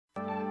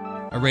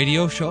a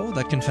radio show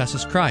that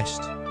confesses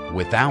Christ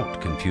without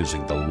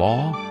confusing the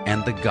law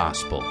and the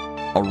gospel.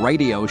 A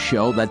radio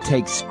show that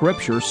takes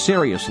Scripture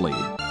seriously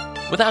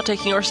without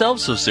taking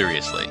ourselves so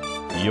seriously.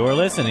 You're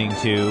listening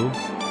to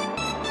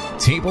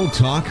Table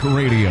Talk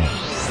Radio.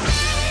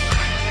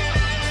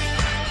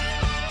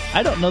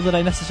 I don't know that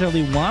I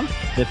necessarily want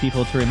the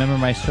people to remember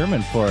my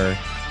sermon for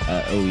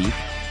a week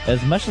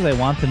as much as I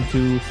want them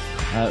to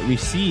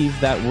receive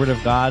that Word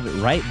of God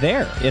right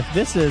there. If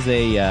this is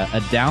a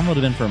download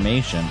of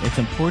information, it's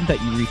important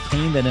that you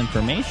retain that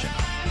information.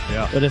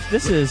 Yeah. But if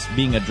this is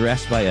being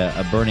addressed by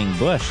a burning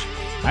bush,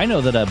 I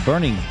know that a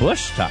burning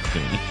bush talked to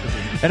me.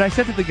 And I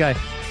said to the guy,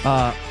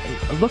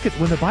 look at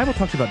when the Bible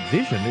talks about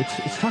vision,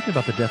 it's talking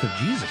about the death of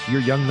Jesus.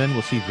 Your young men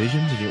will see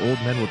visions and your old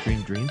men will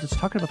dream dreams. It's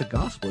talking about the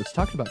gospel. It's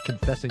talking about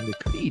confessing the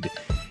creed.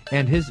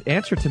 And his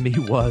answer to me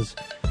was,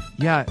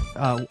 yeah,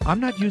 I'm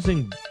not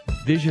using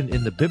vision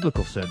in the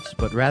biblical sense,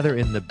 but rather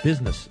in the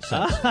business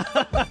sense.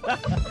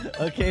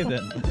 Okay,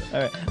 then.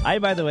 All right. I,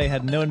 by the way,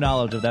 had no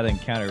knowledge of that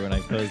encounter when I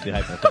posed the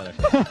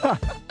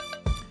hypothetical.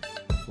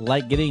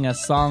 Like getting a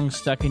song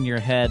stuck in your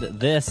head,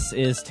 this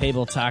is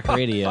Table Talk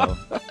Radio.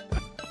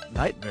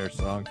 Nightmare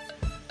song.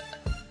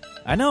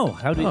 I know.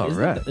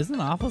 Right. Isn't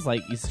it awful? It's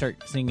like you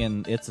start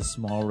singing It's a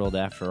Small World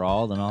After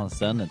All, then all of a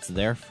sudden it's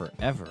there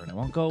forever and it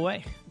won't go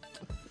away.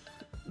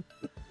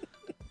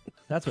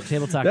 That's what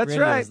Table Talk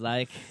Radio is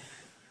like.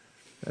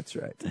 That's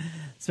right.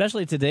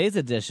 Especially today's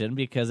edition,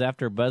 because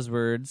after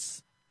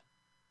buzzwords,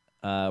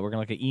 we're going to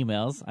look at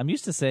emails. I'm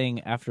used to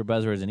saying after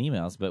buzzwords and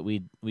emails, but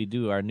we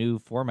do our new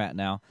format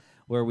now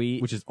where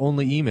which is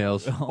only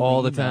emails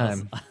all the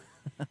time.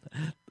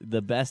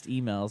 The best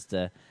emails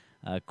to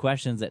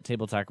questions at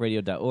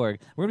tabletalkradio.org.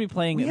 We're going to be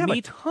playing. We have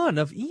a ton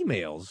of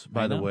emails,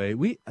 by the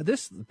way.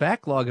 This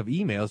backlog of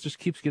emails just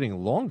keeps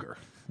getting longer.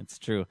 It's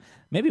true.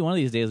 Maybe one of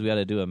these days we ought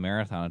to do a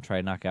marathon and try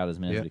to knock out as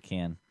many as we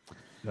can.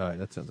 All right,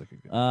 that sounds like a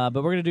good but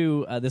we're going to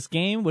do this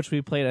game, which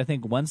we played, I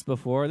think, once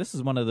before. This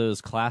is one of those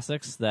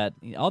classics that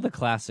all the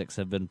classics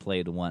have been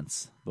played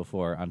once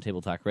before on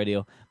Table Talk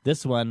Radio.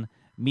 This one,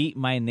 Meet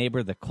My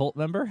Neighbor, the Cult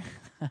Member.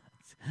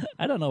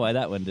 I don't know why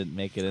that one didn't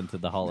make it into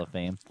the Hall of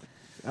Fame.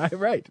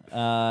 Right.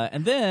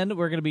 And then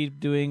we're going to be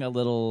doing a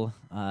little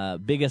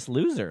Biggest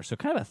Loser, so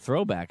kind of a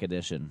throwback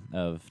edition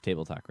of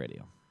Table Talk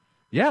Radio.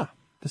 Yeah,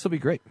 this will be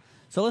great.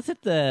 So let's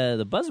hit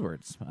the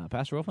buzzwords.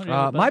 Pastor Wolfman,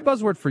 my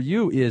buzzword for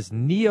you is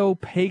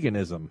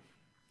neo-paganism.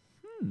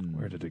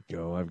 Where did it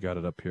go? I've got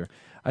it up here.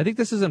 I think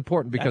this is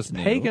important because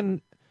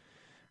pagan...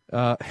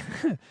 I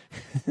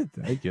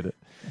get it.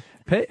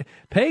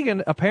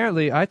 Pagan,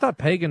 apparently, I thought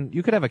pagan,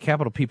 you could have a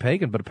capital P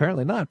pagan, but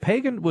apparently not.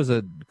 Pagan was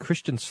a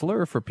Christian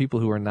slur for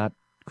people who are not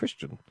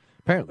Christian,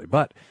 apparently.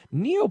 But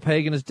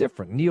neo-pagan is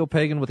different.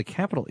 Neo-pagan with a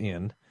capital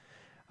N.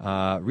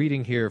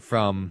 Reading here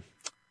from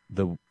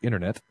the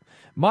internet.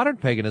 Modern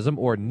paganism,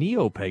 or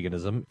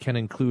neo-paganism, can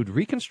include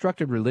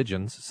reconstructed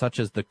religions such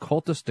as the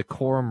Cultus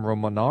Decorum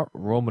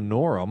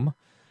Romanorum,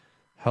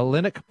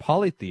 Hellenic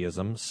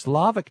polytheism,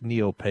 Slavic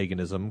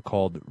neo-paganism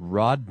called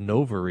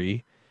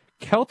Rodnovery,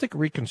 Celtic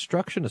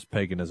Reconstructionist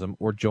paganism,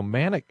 or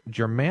Germanic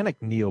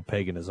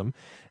neo-paganism,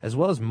 as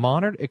well as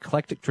modern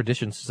eclectic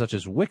traditions such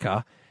as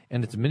Wicca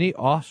and its many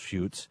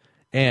offshoots,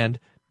 and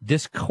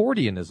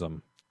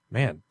Discordianism.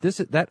 Man,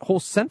 that whole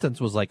sentence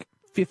was like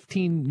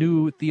 15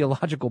 new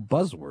theological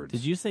buzzwords.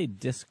 Did you say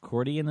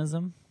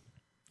Discordianism?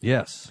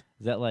 Yes.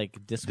 Is that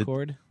like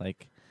Discord?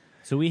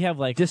 So we have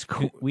like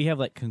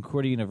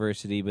Concordia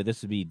University, but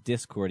this would be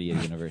Discordia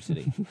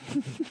University.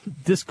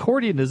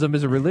 Discordianism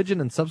is a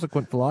religion and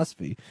subsequent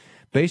philosophy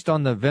based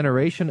on the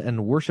veneration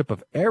and worship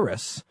of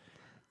Eris,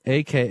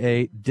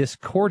 a.k.a.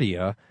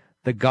 Discordia,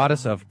 the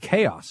goddess of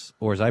chaos,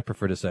 or as I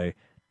prefer to say,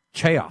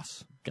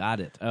 chaos. Got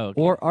it. Oh,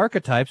 okay. Or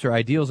archetypes or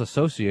ideals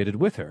associated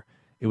with her.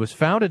 It was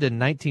founded in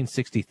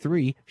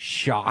 1963,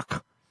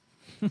 shock,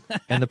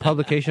 and the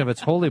publication of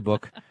its holy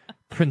book,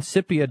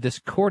 Principia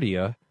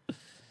Discordia,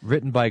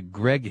 written by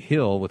Greg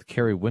Hill with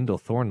Carrie Wendell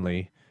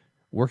Thornley,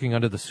 working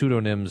under the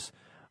pseudonyms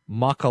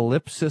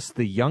Macalypsis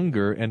the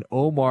Younger and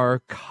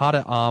Omar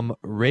Khayyam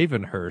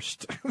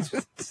Ravenhurst.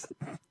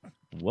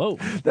 Whoa.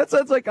 That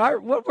sounds like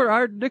what were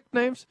our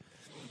nicknames?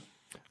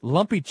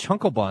 Lumpy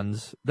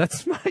Chunklebuns.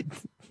 That's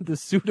the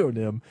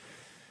pseudonym.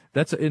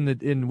 That's in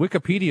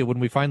Wikipedia. When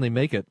we finally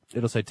make it,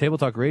 it'll say Table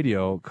Talk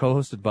Radio,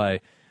 co-hosted by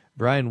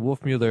Brian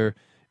Wolfmueller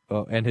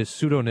and his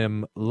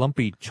pseudonym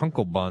Lumpy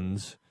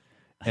Chunklebuns,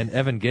 and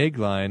Evan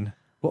Gagline.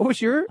 What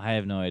was your? I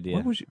have no idea.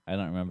 What was your? I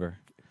don't remember.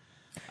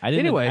 I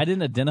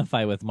didn't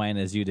identify with mine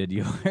as you did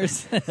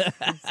yours.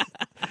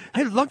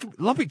 Hey,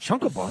 Lumpy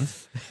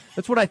Chunklebuns.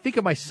 That's what I think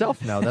of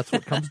myself now. That's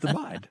what comes to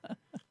mind.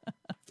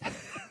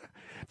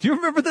 Do you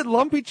remember that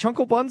Lumpy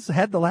Chunklebuns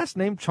had the last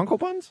name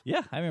Chunklebuns?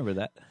 Yeah, I remember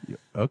that.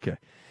 Okay.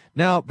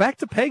 Now, back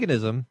to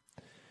paganism.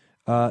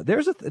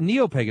 There's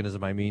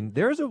neo-paganism, I mean.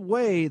 There's a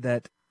way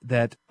that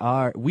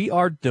we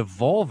are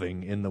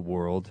devolving in the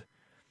world,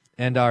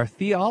 and our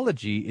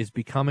theology is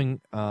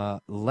becoming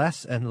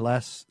less and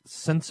less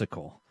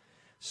sensical.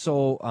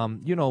 So,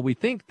 we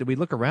think that we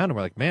look around and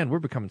we're like, man, we're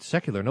becoming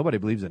secular. Nobody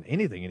believes in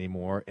anything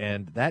anymore.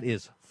 And that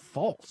is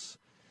false.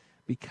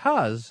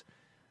 Because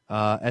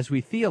as we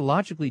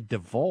theologically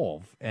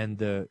devolve and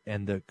the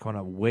kind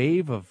of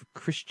wave of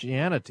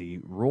Christianity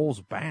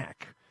rolls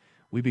back,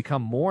 we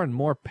become more and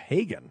more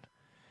pagan.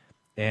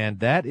 And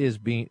that is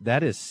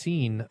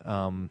seen,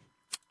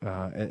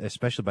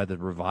 especially by the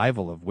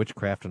revival of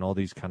witchcraft and all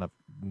these kind of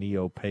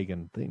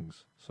neo-pagan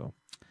things. So,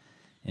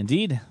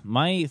 indeed,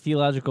 my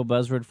theological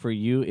buzzword for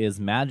you is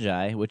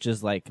magi, which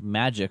is like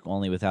magic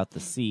only without the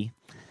C.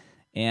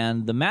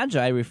 And the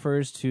magi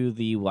refers to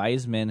the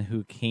wise men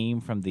who came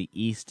from the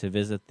east to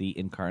visit the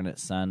incarnate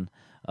Son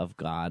of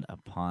God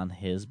upon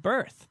his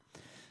birth.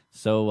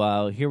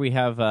 So here we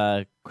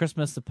have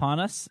Christmas upon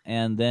us,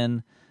 and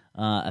then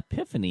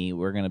Epiphany.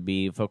 We're going to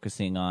be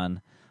focusing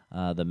on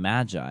the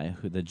magi,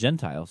 the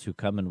Gentiles who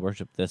come and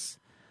worship this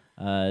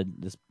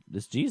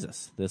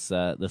Jesus, this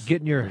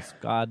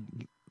God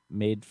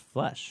made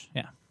flesh.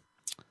 Yeah,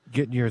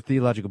 getting your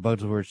theological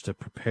buzzwords to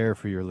prepare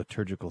for your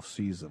liturgical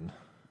season.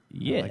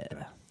 Yeah. I like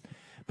that.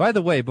 By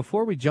the way,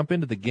 before we jump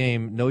into the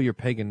game, Know Your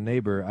Pagan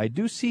Neighbor, I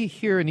do see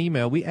here an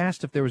email. We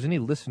asked if there was any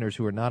listeners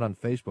who are not on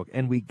Facebook,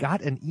 and we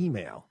got an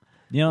email.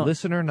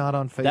 Listener not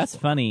on Facebook. That's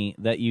funny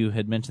that you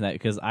had mentioned that,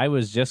 because I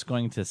was just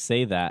going to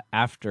say that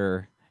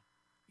after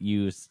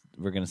you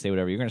were going to say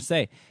whatever you're going to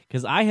say,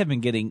 because I have been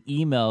getting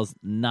emails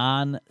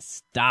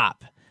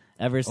nonstop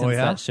ever since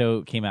that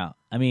show came out.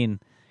 I mean,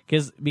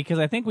 because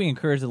I think we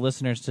encourage the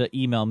listeners to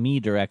email me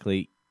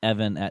directly,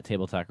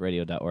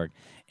 evan@tabletalkradio.org.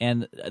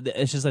 And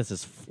it's just like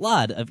this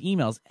flood of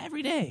emails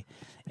every day.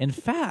 In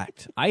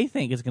fact, I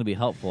think it's going to be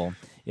helpful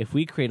if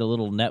we create a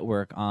little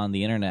network on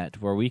the internet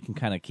where we can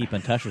kind of keep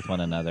in touch with one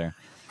another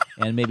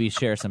and maybe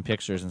share some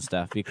pictures and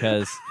stuff,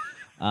 because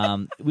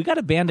we got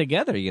to band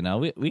together,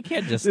 We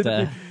can't just...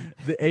 A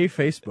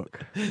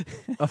Facebook.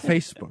 A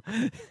Facebook.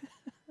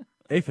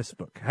 A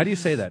Facebook. How do you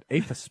say that? A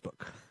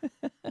Facebook.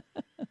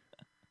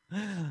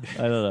 I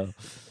don't know.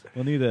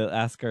 We'll need to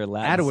ask our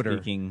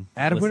Latin-speaking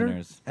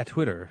listeners. At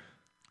Twitter.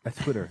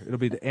 It'll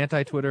be the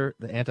anti-Twitter,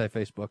 the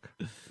anti-Facebook.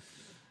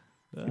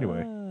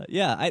 Anyway. Don't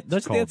you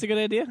think that's a good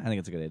idea? I think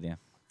it's a good idea.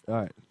 All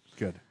right,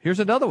 good. Here's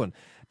another one.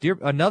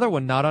 Another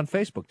one not on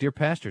Facebook. Dear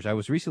pastors, I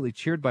was recently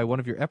cheered by one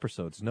of your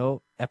episodes.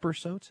 No,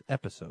 episodes?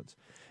 Episodes.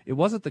 It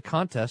wasn't the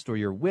contest or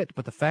your wit,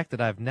 but the fact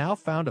that I've now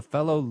found a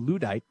fellow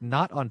Luddite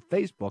not on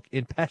Facebook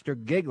in Pastor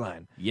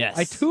Gagline. Yes.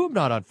 I, too, am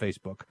not on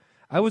Facebook.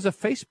 I was a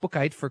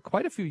Facebookite for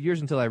quite a few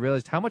years until I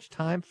realized how much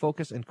time,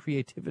 focus, and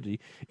creativity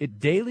it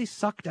daily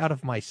sucked out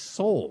of my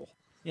soul.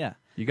 Yeah.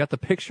 You got the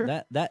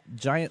picture? That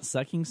giant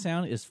sucking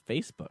sound is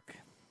Facebook.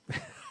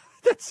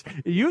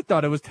 You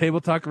thought it was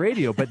Table Talk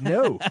Radio, but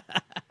no.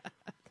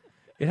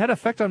 It had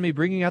effect on me,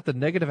 bringing out the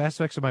negative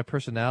aspects of my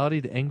personality,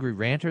 the angry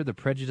ranter, the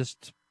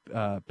prejudiced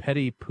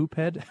petty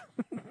poophead.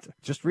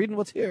 Just reading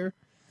what's here.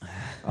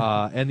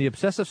 And the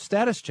obsessive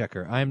status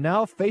checker. I am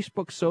now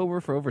Facebook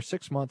sober for over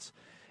 6 months.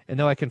 And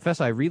though I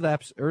confess I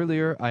relapsed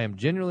earlier, I am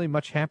genuinely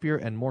much happier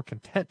and more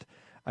content.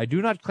 I do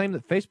not claim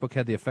that Facebook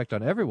had the effect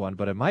on everyone,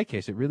 but in my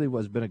case, it really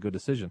has been a good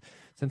decision.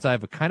 Since I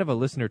have a kind of a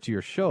listener to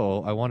your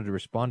show, I wanted to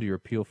respond to your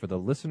appeal for the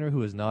listener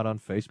who is not on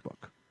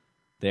Facebook.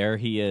 There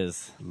he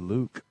is.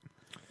 Luke.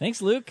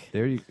 Thanks, Luke.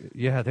 There you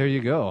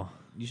go.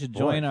 You should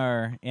join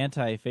our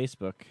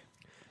anti-Facebook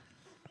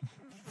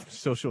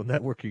social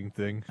networking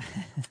thing.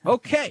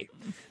 Okay.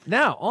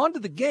 Now, on to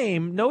the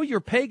game. Know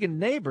Your Pagan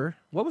Neighbor.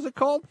 What was it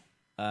called?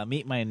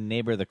 Meet My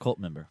Neighbor, the Cult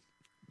Member.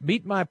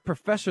 Meet My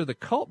Professor, the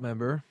Cult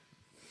Member.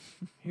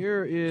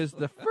 Here is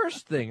the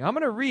first thing I'm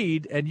going to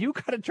read, and you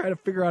got to try to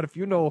figure out if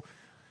you know.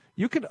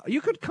 You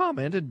could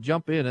comment and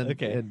jump in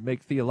and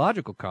make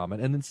theological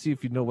comment, and then see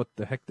if you know what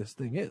the heck this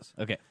thing is.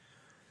 Okay.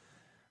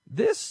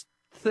 This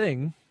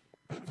thing,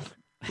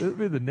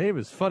 the name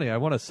is funny. I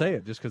want to say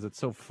it just because it's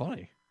so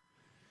funny.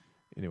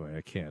 Anyway,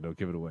 I can't. Don't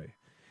give it away.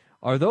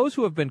 Are those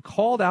who have been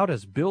called out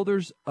as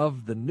builders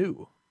of the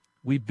new.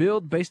 We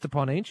build based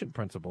upon ancient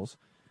principles.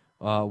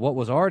 What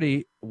was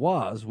already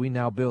was, we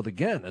now build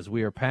again, as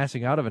we are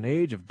passing out of an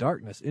age of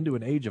darkness into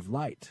an age of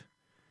light.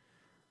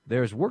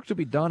 There is work to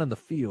be done in the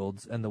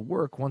fields, and the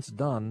work, once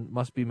done,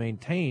 must be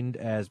maintained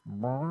as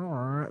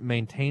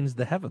maintains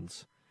the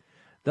heavens.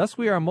 Thus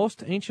we are a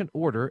most ancient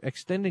order,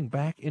 extending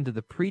back into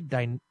the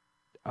pre-dynastic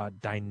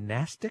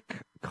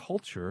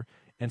culture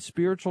and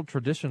spiritual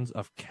traditions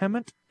of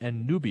Kemet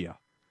and Nubia.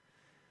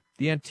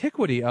 The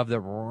antiquity of the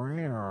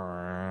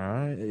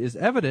is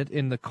evident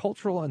in the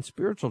cultural and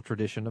spiritual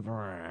tradition of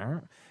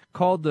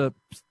called the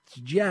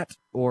Ptjet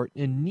or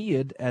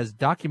Ennead, as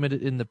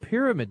documented in the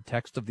pyramid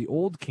text of the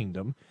Old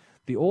Kingdom,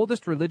 the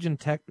oldest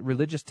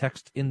religious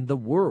text in the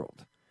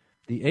world.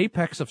 The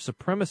apex of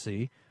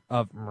supremacy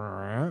of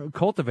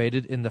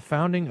cultivated in the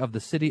founding of the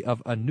city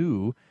of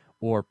Anu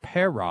or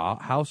Pera,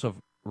 House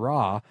of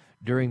Ra,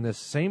 during this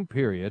same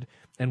period,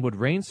 and would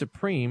reign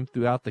supreme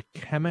throughout the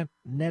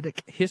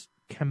Kemetic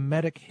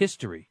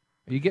history.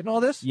 Are you getting all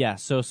this? Yeah,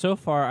 so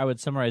far I would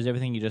summarize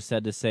everything you just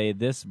said to say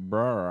this,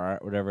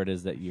 whatever it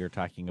is that you're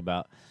talking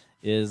about,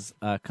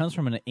 comes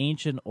from an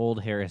ancient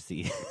old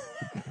heresy.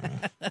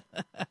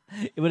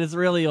 But it's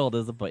really old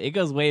is the point. It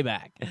goes way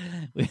back.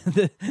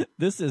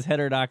 This is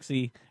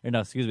heterodoxy, or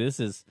no, excuse me.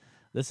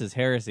 This is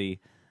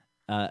heresy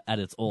at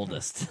its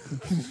oldest.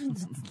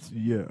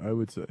 Yeah, I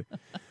would say.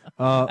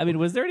 I mean,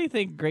 was there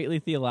anything greatly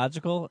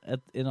theological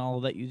in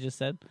all that you just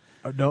said?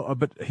 No,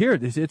 but here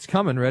it is. It's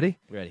coming. Ready?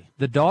 Ready.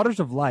 The daughters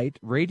of light,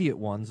 radiant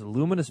ones,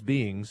 luminous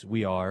beings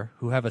we are,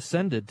 who have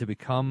ascended to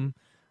become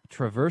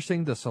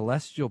traversing the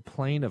celestial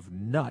plane of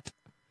nut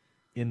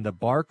in the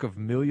bark of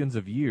millions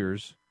of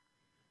years.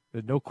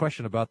 There's no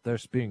question about there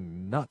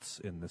being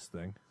nuts in this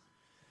thing.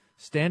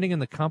 Standing in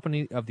the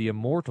company of the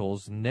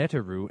immortals,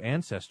 Neteru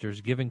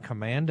ancestors, giving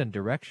command and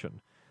direction,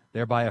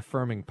 thereby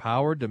affirming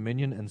power,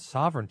 dominion, and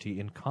sovereignty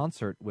in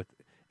concert with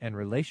and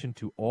relation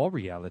to all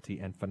reality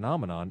and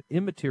phenomenon,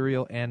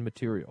 immaterial and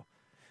material.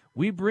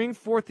 We bring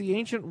forth the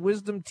ancient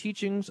wisdom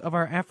teachings of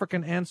our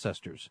African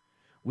ancestors.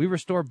 We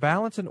restore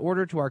balance and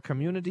order to our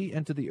community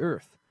and to the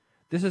earth.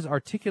 This is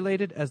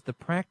articulated as the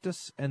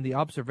practice and the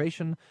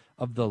observation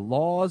of the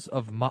laws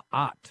of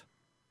Ma'at.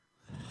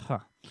 Huh.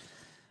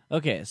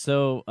 Okay,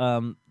 so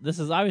this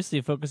is obviously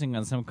focusing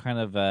on some kind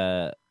of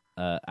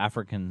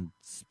African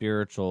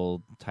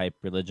spiritual type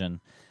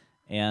religion,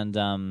 and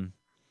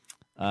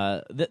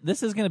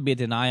this is going to be a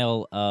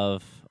denial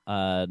of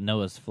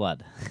Noah's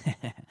flood,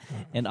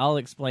 and I'll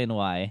explain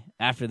why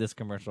after this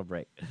commercial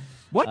break.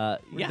 What? Yeah,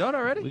 We're done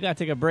already? We got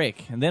to take a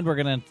break, and then we're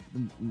going to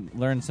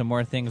learn some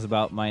more things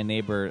about my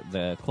neighbor,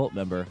 the cult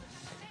member,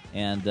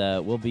 and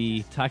we'll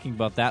be talking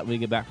about that when we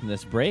get back from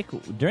this break.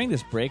 During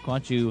this break, why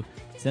don't you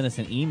send us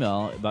an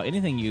email about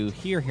anything you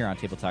hear here on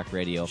Table Talk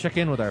Radio. Check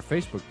in with our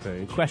Facebook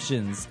page.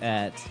 Questions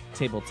at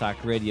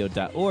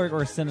tabletalkradio.org,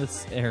 or send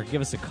us or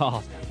give us a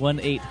call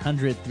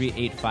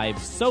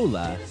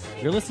 1-800-385-SOLA.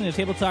 You're listening to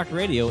Table Talk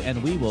Radio,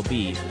 and we will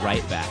be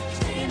right back.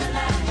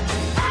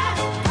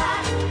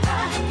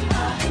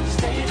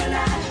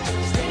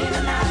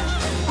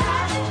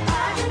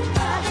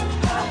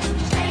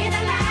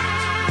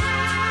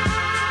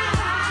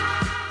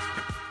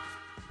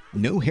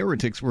 No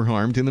heretics were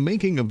harmed in the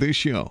making of this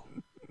show.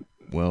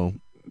 Well,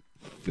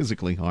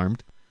 physically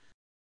harmed.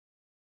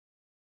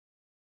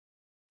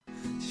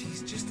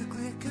 She's just a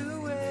click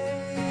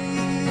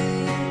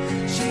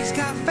away. She's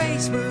got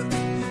Facebook,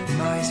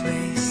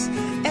 MySpace,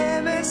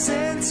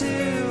 MSN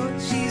too.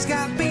 She's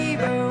got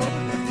Bebo,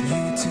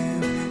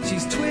 YouTube.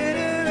 She's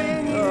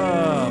Twittering you.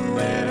 Oh,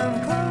 man. And I'm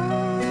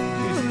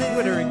calling, She's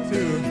Twittering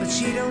too. but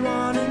she don't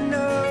want to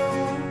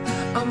know.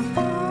 I'm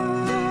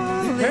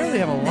falling. You apparently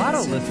have a lot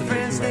of listeners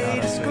Friends who are they not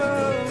on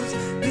disclose.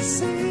 They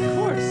say, Of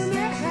course.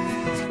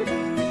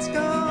 it's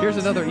gone. Here's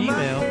another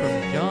email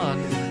from John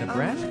in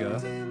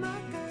Nebraska.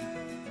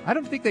 I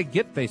don't think they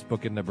get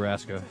Facebook in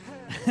Nebraska.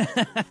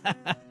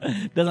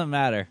 Doesn't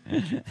matter.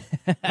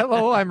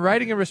 Hello, I'm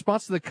writing in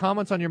response to the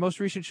comments on your most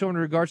recent show in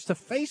regards to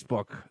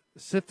Facebook.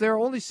 So if there are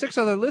only 6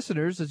 other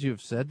listeners, as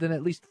you've said, then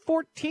at least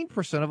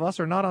 14% of us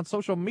are not on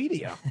social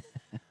media.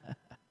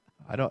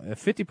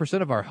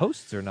 50% of our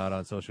hosts are not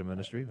on social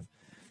ministry.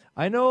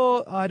 I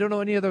don't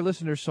know any other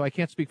listeners, so I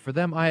can't speak for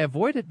them. I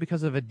avoid it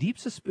because of a deep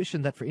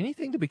suspicion that for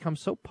anything to become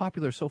so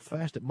popular so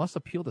fast, it must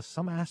appeal to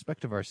some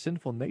aspect of our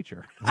sinful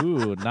nature.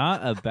 Ooh, not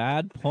a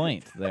bad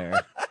point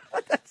there.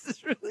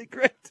 That's really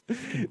great.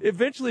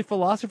 Eventually,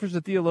 philosophers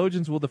and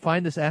theologians will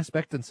define this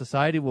aspect, and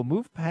society will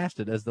move past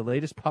it as the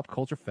latest pop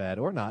culture fad,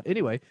 or not.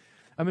 Anyway,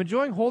 I'm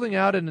enjoying holding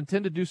out and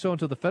intend to do so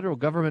until the federal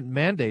government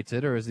mandates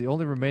it, or is the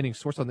only remaining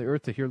source on the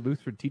earth to hear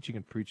Lutheran teaching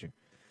and preaching.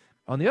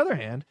 On the other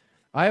hand,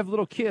 I have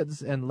little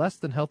kids and less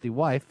than healthy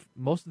wife.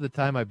 Most of the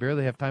time, I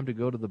barely have time to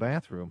go to the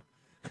bathroom.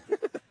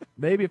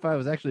 Maybe if I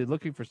was actually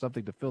looking for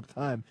something to fill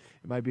time,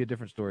 it might be a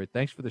different story.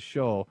 Thanks for the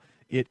show.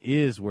 It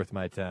is worth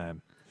my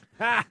time.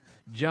 Ha!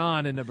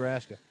 John in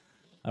Nebraska.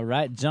 All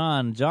right,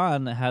 John.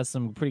 John has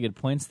some pretty good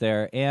points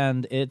there,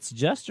 and it's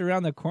just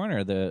around the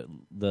corner, the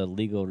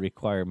legal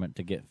requirement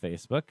to get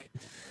Facebook,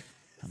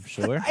 I'm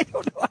sure.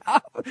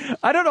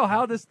 I don't know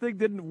how this thing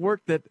didn't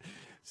work, that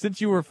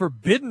since you were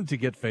forbidden to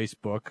get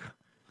Facebook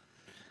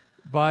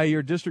by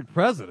your district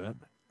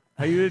president,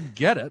 how you didn't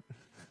get it.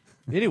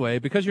 Anyway,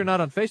 because you're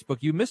not on Facebook,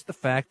 you missed the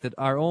fact that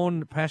our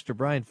own Pastor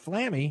Brian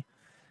Flamme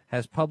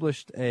has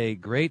published a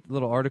great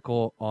little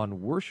article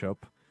on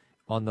worship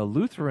on the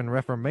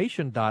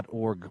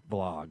LutheranReformation.org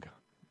blog,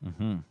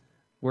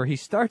 where he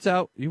starts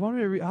out. You want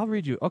me to I'll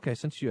read you. Okay,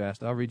 since you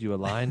asked, I'll read you a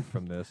line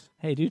from this.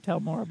 Hey, do tell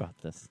more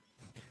about this.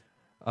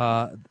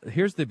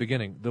 Here's the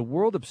beginning. The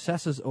world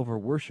obsesses over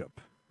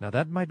worship. Now,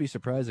 that might be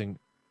surprising,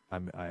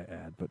 I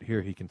add, but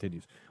here he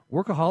continues.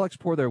 Workaholics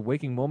pour their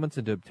waking moments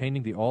into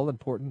obtaining the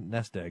all-important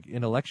nest egg.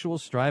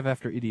 Intellectuals strive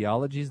after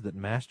ideologies that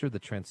master the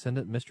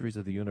transcendent mysteries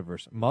of the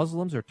universe.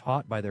 Muslims are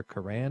taught by their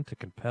Quran to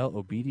compel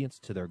obedience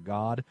to their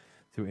God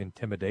through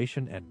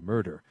intimidation and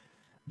murder.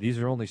 These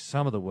are only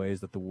some of the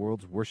ways that the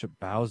world's worship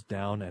bows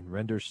down and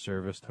renders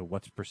service to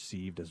what's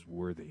perceived as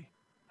worthy.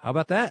 How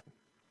about that?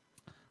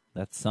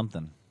 That's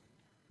something.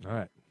 All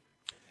right.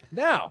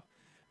 Now,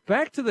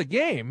 back to the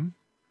game.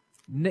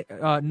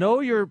 Know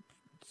your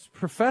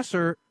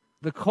professor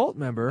the cult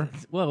member,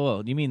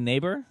 Whoa. You mean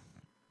neighbor?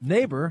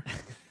 neighbor,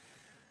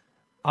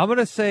 I'm going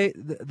to say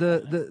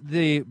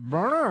the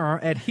Brunner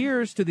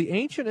adheres to the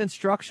ancient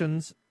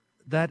instructions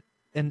that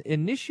an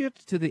initiate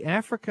to the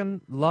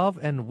African love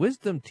and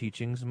wisdom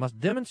teachings must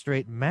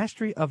demonstrate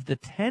mastery of the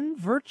 10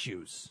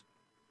 virtues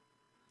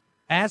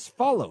as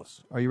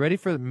follows. Are you ready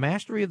for the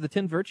mastery of the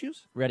 10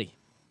 virtues? Ready.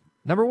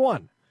 Number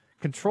 1,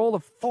 control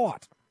of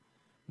thought.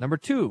 Number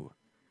 2,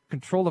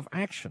 control of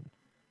action.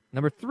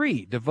 Number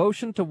 3,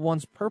 devotion to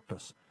one's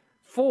purpose.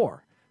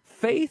 4,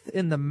 faith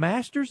in the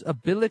master's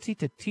ability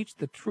to teach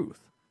the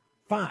truth.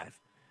 5,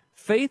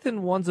 faith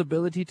in one's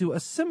ability to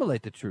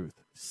assimilate the truth.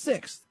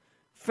 6,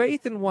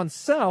 faith in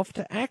oneself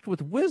to act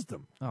with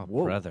wisdom. Oh,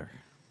 brother.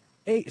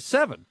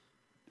 7,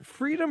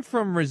 freedom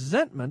from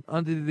resentment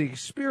under the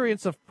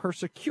experience of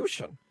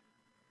persecution,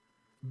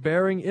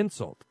 bearing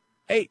insult.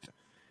 8,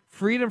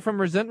 freedom from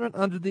resentment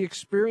under the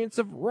experience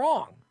of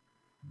wrong,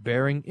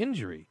 bearing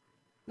injury.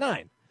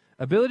 9,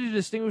 ability to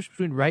distinguish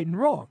between right and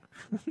wrong.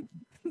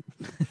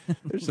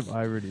 There's some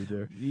irony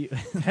there.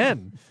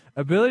 10,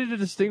 ability to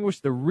distinguish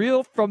the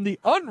real from the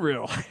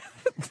unreal.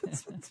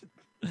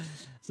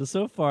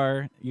 So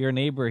far, your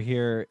neighbor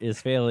here is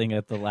failing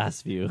at the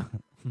last few.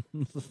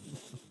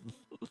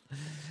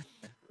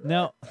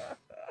 Now,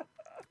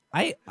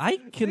 I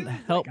can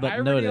help but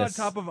irony notice.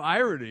 on top of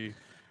irony.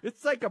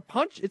 It's like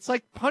It's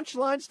like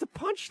punchlines to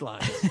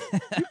punchlines.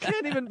 You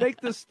can't even make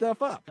this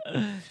stuff up.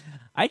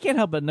 I can't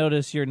help but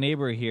notice your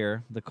neighbor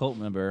here, the cult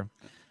member,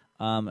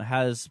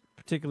 has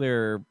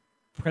particular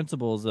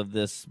principles of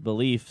this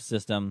belief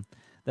system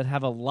that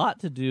have a lot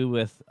to do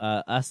with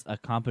us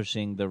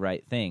accomplishing the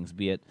right things,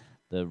 be it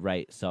the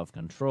right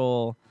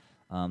self-control,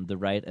 the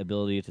right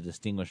ability to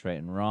distinguish right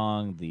and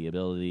wrong, the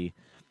ability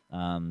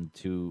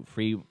to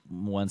free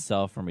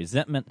oneself from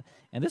resentment.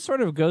 And this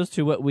sort of goes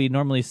to what we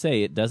normally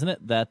say, doesn't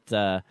it?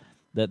 That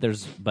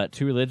there's but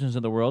two religions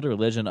in the world, a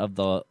religion of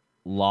the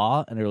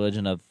law and a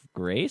religion of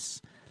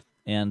grace.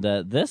 And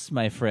this,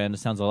 my friend,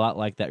 sounds a lot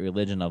like that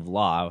religion of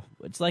law.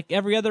 It's like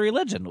every other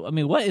religion. I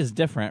mean, what is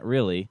different,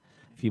 really,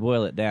 if you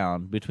boil it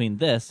down, between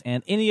this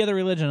and any other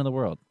religion in the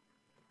world?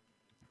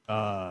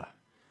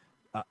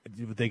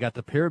 They got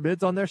the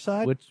pyramids on their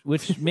side?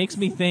 Which makes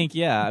me think,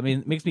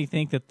 makes me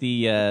think that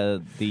the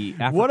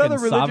African What other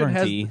religion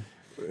sovereignty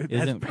has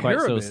isn't quite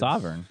so pyramids?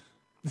 sovereign.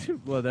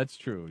 Well, that's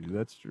true.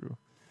 That's true.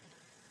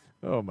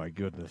 Oh, my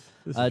goodness.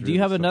 This is Do really you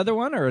have something. another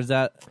one, or is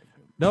that...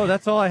 No,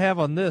 that's all I have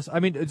on this. I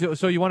mean,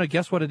 so you want to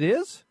guess what it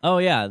is? Oh,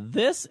 yeah.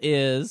 This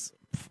is...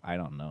 I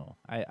don't know.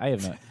 I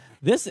have no...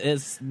 This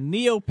is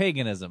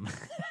neo-paganism.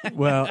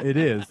 Well, it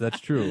is.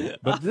 That's true.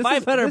 But this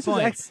 500 is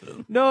points.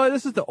 no,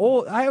 this is the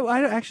old.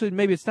 I actually,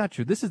 maybe it's not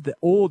true. This is the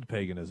old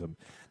paganism.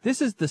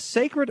 This is the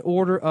sacred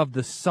order of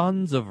the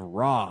sons of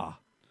Ra.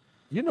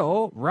 You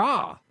know,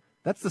 Ra.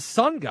 That's the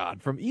sun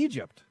god from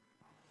Egypt.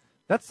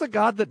 That's the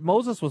god that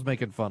Moses was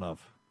making fun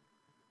of.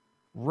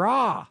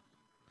 Ra.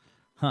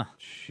 Huh.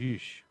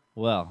 Sheesh.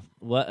 Well,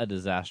 what a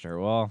disaster.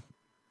 Well,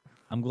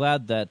 I'm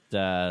glad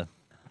that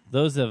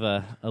those of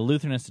a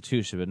Lutheran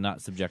institution would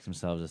not subject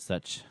themselves to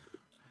such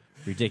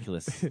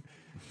ridiculous...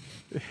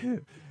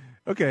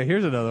 Okay,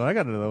 here's another one. I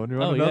got another one. You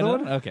want another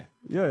one? Okay.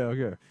 Yeah,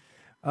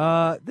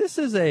 okay. This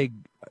is a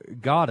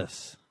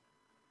goddess.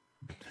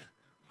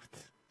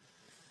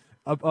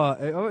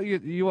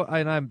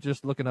 And I'm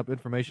just looking up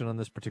information on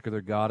this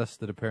particular goddess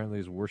that apparently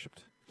is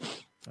worshipped.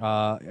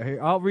 Here,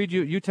 I'll read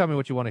you. You tell me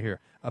what you want to hear.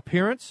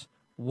 Appearance,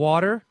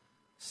 water,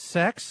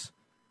 sex,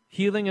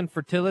 healing and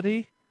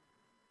fertility,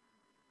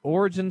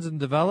 origins and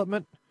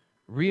development,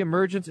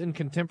 reemergence in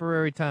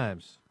contemporary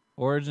times.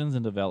 Origins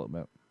and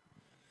development.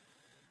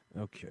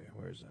 Okay,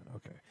 where is that?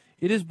 Okay.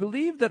 It is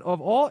believed that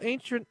of all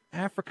ancient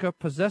Africa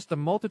possessed a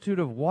multitude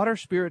of water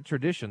spirit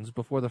traditions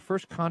before the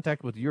first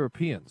contact with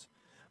Europeans.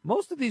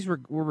 Most of these were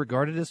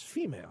regarded as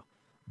female.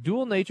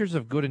 Dual natures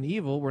of good and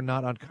evil were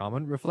not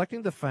uncommon,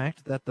 reflecting the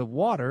fact that the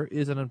water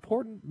is an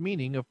important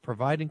meaning of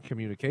providing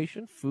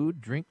communication,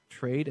 food, drink,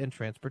 trade, and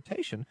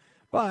transportation,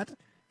 but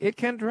it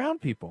can drown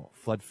people,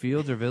 flood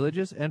fields or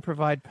villages, and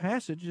provide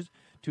passages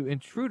to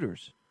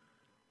intruders.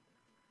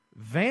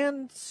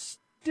 Van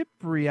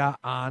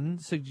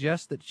Stipriaan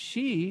suggests that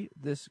she,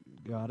 this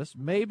goddess,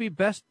 may be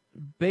best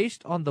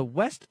based on the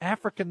West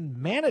African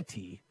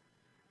manatee,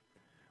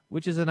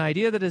 which is an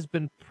idea that has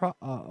been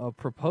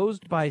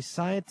proposed by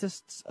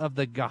scientists of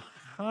the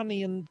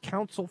Ghanaian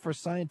Council for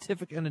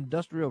Scientific and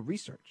Industrial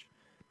Research.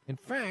 In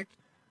fact,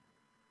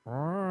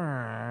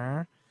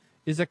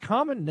 is a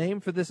common name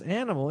for this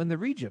animal in the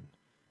region.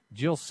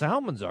 Jill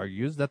Salmons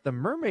argues that the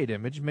mermaid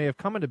image may have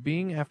come into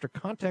being after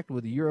contact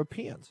with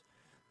Europeans.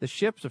 The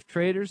ships of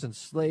traders and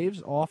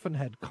slaves often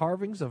had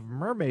carvings of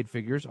mermaid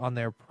figures on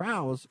their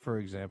prows, for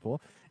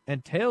example,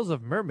 and tales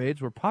of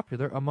mermaids were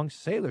popular among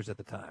sailors at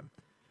the time.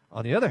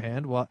 On the other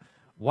hand,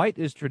 white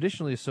is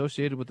traditionally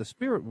associated with the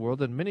spirit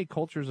world in many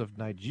cultures of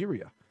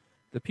Nigeria.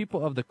 The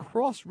people of the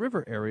Cross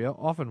River area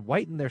often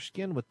whiten their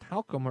skin with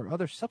talcum or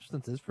other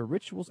substances for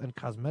rituals and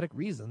cosmetic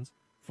reasons,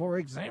 for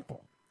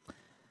example.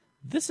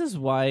 This is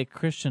why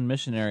Christian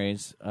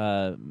missionaries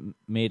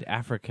made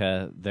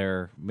Africa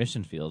their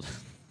mission field,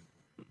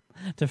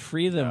 to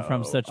free them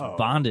from such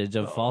bondage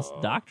of false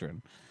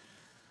doctrine.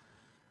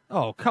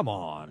 Oh, come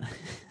on.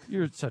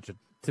 You're such a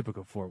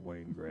typical Fort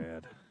Wayne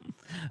grad.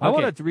 I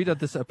wanted to read out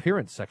this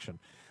appearance section.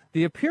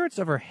 The appearance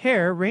of her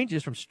hair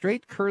ranges from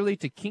straight curly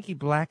to kinky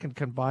black and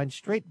combined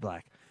straight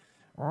black.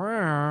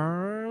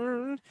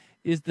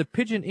 Is the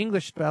pidgin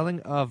English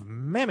spelling of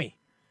Mammy.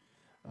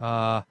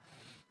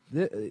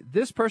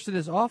 This person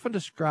is often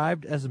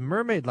described as a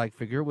mermaid-like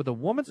figure with a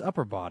woman's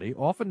upper body,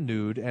 often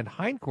nude, and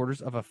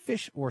hindquarters of a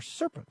fish or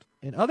serpent.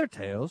 In other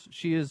tales,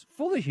 she is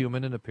fully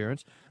human in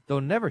appearance, though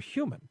never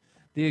human.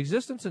 The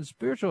existence and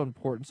spiritual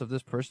importance of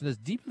this person is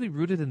deeply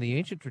rooted in the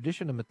ancient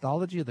tradition and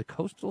mythology of the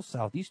coastal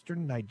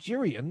southeastern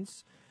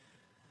Nigerians.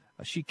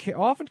 She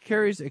often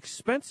carries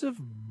expensive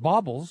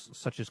baubles,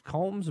 such as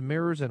combs,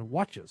 mirrors, and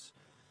watches.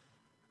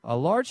 A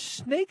large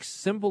snake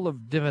symbol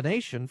of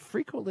divination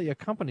frequently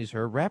accompanies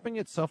her, wrapping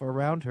itself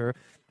around her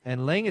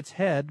and laying its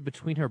head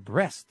between her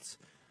breasts.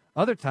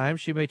 Other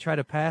times, she may try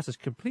to pass as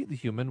completely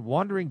human,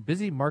 wandering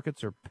busy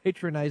markets or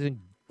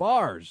patronizing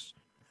bars.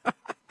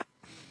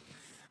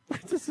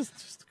 This is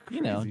just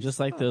crazy just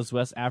stuff. like those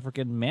West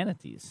African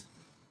manatees.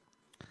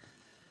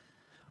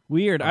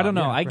 Weird. I don't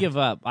know. I give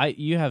up.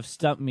 You have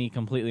stumped me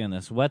completely on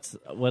this. What's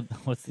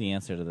the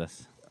answer to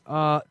this?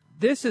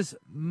 This is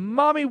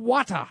Mami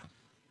Wata.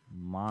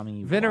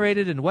 Mommy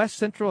Venerated in West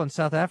Central and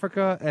South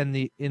Africa and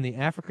in the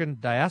African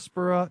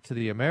diaspora to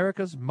the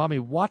Americas, Mami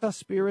Wata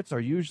spirits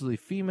are usually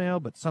female,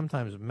 but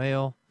sometimes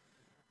male.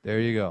 There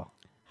you go.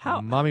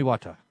 Mami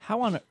Wata. How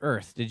on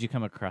earth did you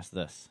come across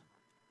this?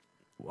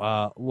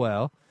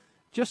 Well,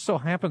 just so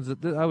happens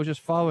that I was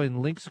just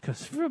following links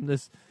from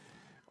this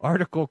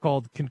article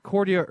called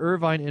Concordia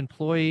Irvine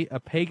Employee, a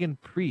Pagan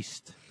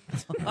Priest.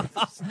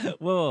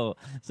 Whoa.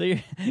 So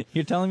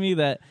you're telling me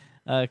that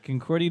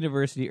Concordia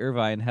University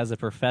Irvine has a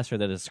professor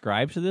that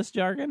ascribes to this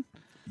jargon?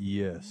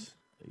 Yes.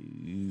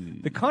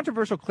 The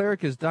controversial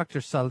cleric is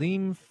Dr.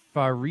 Salim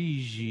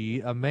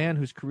Fariji, a man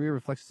whose career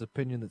reflects his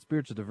opinion that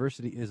spiritual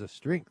diversity is a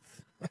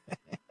strength.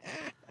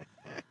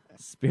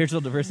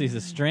 Spiritual diversity is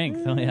a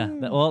strength. Oh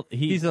yeah.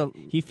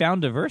 He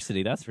found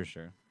diversity. That's for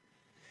sure.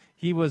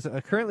 He was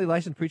a currently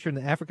licensed preacher in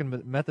the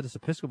African Methodist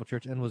Episcopal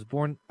Church and was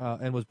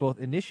both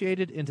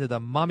initiated into the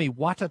Mami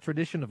Wata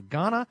tradition of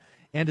Ghana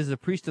and is a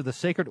priest of the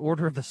Sacred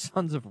Order of the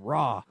Sons of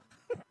Ra.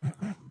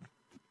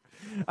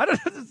 I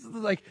don't know. This is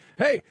like,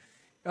 hey,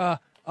 I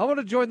want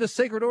to join the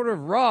Sacred Order of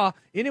Ra.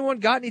 Anyone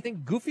got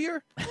anything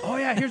goofier? Oh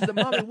yeah, here's the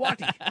Mami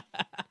Wati.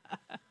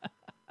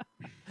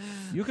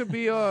 You could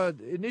be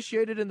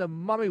initiated in the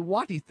Mami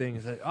Wati thing.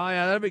 It's like, oh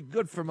yeah, that'll be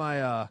good for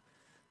my.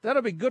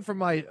 That'll be good for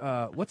my,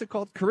 what's it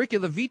called?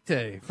 Curricula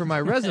vitae, for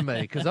my resume,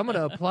 because I'm going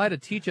to apply to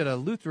teach at a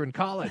Lutheran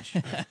college.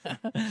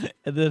 And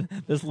then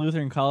this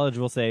Lutheran college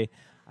will say,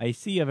 I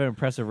see you have an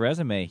impressive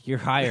resume. You're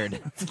hired.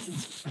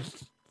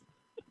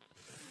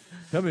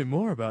 Tell me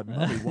more about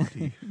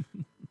Mami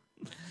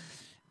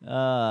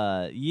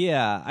Wati.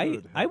 Yeah,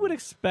 I would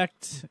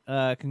expect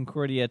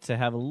Concordia to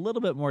have a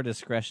little bit more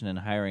discretion in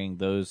hiring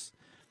those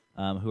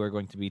who are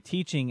going to be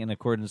teaching in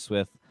accordance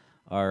with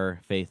our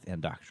faith and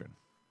doctrine.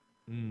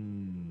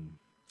 You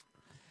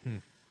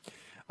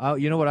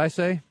know what I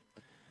say?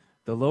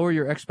 The lower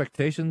your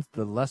expectations,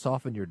 the less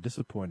often you're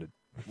disappointed.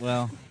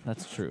 Well,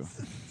 that's true.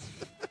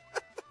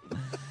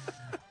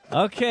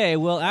 Okay,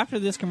 well, after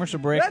this commercial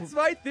break... That's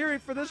my theory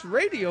for this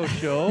radio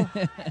show.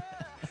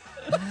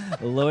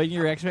 Lowering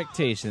your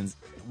expectations,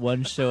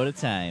 one show at a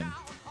time.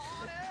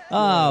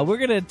 We're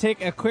going to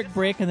take a quick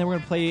break, and then we're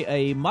going to play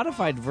a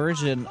modified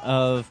version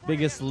of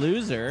Biggest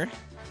Loser.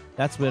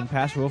 That's when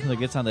Pastor Wolfman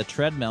gets on the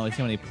treadmill. We see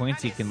how many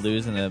points he can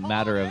lose in a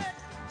matter of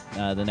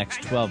the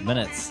next 12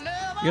 minutes.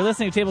 You're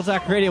listening to Table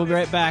Talk Radio. We'll be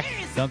right back.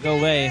 Don't go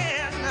away.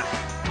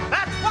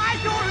 That's why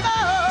your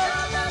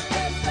love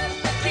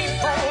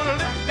keeps on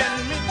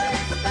lifting me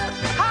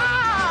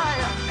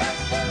higher,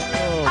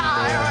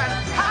 higher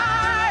and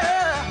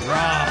higher.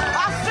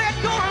 I said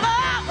your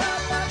love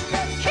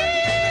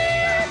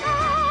keeps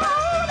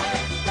on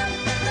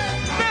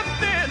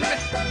lifting me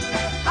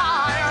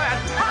higher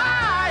and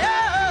higher.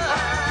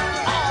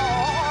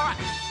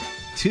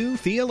 Two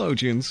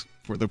theologians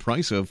for the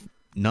price of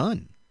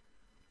none.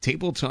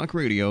 Table Talk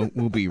Radio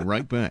will be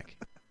right back.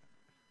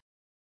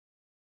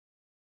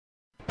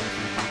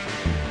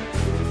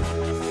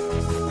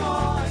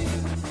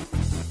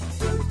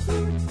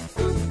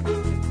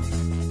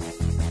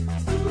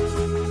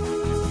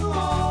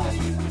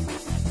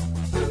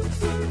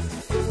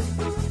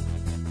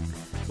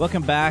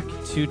 Welcome back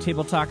to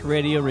Table Talk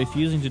Radio,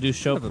 refusing to do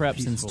show prep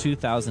since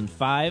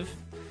 2005.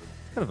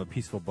 Kind of a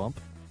peaceful bump.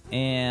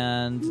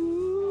 And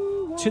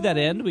to that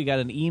end, we got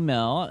an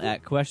email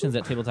at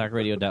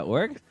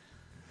questions@tabletalkradio.org.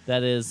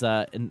 That is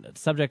in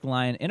subject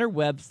line,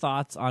 interweb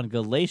thoughts on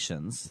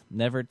Galatians,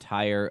 never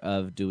tire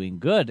of doing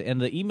good.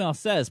 And the email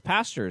says,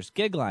 Pastors,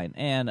 Gigline,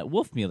 and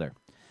Wolfmueller,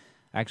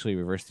 actually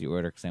reverse the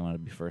order because I want to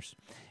be first.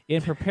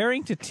 In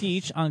preparing to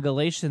teach on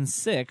Galatians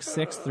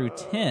 6 through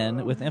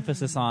 10, with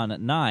emphasis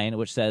on 9,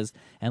 which says,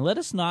 "And let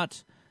us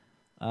not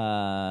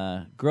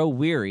grow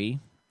weary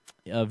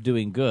of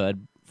doing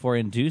good, for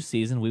in due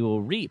season we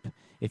will reap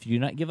if you do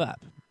not give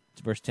up."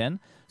 It's verse 10.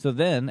 "So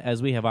then,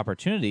 as we have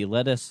opportunity,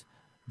 let us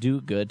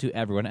do good to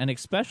everyone, and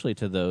especially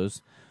to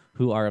those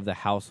who are of the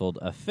household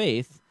of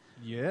faith."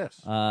 Yes.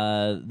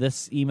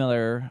 This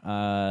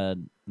emailer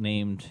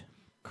named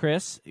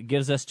Chris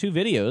gives us 2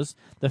 videos.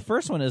 The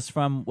first one is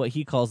from what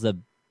he calls a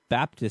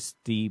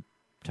Baptist-y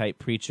type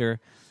preacher,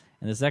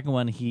 and the second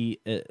one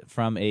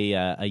from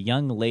a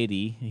young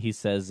lady. He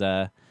says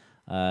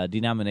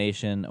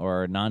denomination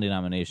or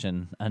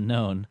non-denomination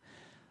unknown,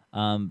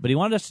 but he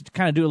wanted us to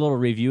kind of do a little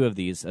review of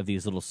these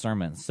little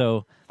sermons.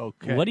 So,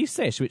 okay, what do you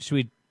say? Should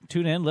we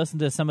tune in, listen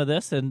to some of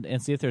this,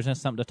 and see if there's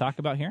something to talk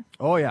about here?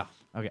 Oh yeah.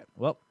 Okay.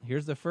 Well,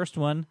 here's the first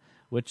one,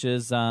 which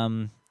is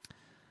the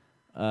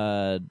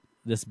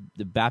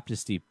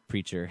Baptist-y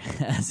preacher,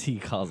 as he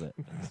calls it.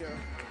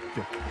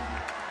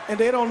 And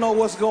they don't know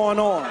what's going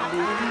on.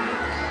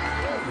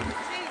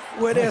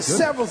 Well, there's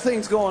several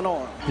things going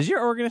on. Does your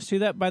organist do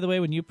that, by the way,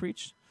 when you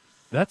preach?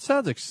 That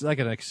sounds like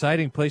an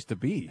exciting place to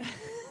be.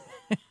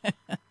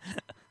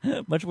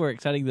 Much more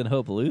exciting than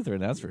Hope Lutheran,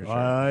 that's for sure.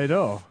 I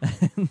know.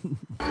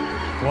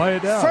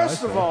 Quiet down.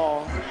 First of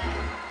all,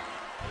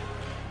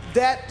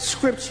 that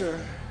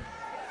scripture,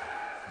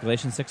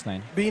 Galatians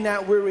 6:9. "Be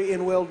not weary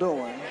in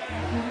well-doing,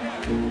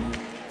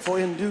 for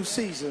in due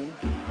season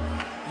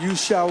you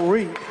shall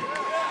reap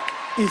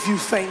if you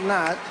faint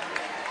not,"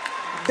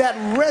 that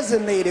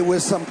resonated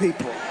with some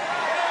people.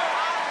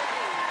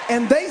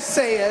 And they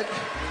said,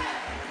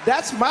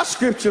 "That's my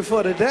scripture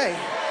for today."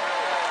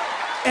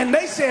 And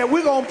they said,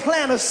 "We're going to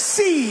plant a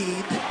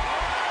seed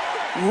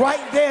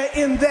right there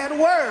in that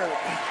word."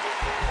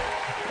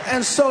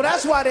 And so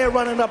that's why they're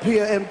running up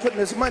here and putting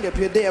this money up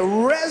here. They're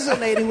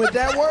resonating with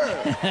that word.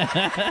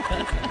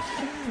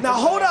 Now,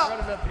 hold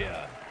up.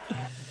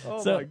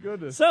 Oh, So, my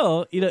goodness.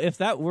 So, if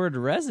that word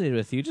resonated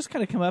with you, just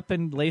kind of come up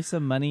and lay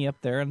some money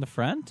up there in the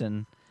front,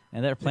 and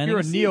they're planting. If you're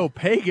a seed.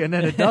 neo-pagan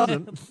and it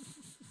doesn't,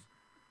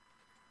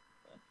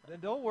 then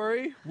don't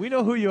worry. We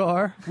know who you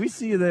are. We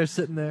see you there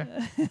sitting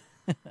there.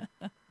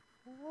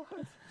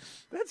 What?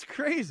 That's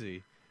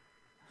crazy.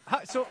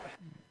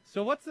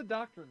 So what's the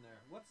doctrine there?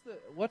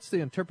 What's the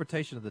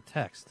interpretation of the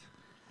text?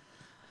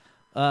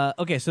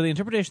 Okay, so the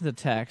interpretation of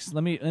the text,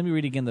 let me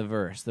read again the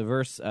verse. The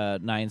verse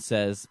 9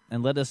 says,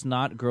 "And let us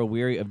not grow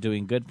weary of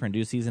doing good, for in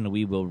due season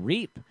we will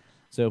reap,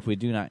 so if we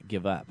do not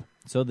give up.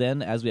 So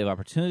then, as we have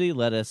opportunity,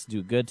 let us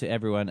do good to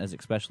everyone, as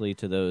especially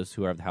to those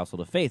who are of the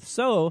household of faith."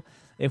 So,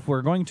 if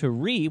we're going to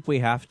reap, we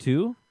have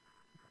to...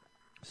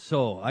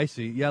 So, I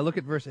see. Yeah, look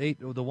at verse 8.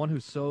 "The one who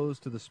sows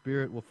to the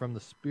Spirit will from the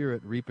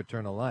Spirit reap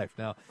eternal life."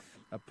 Now,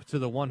 to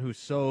the one who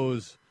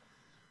sows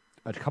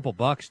a couple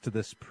bucks to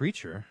this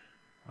preacher,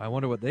 I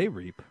wonder what they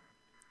reap.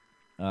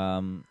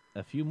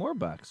 A few more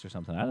bucks or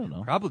something. I don't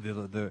know. Probably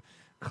the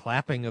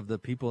clapping of the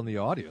people in the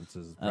audience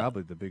is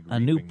probably the big A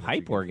new reaping that you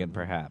pipe get organ, from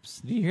them.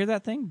 perhaps. Do you hear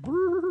that thing?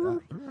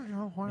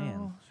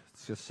 Man.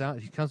 It's just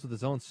sound. He comes with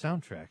his own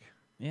soundtrack.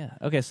 Yeah.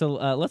 Okay, so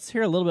let's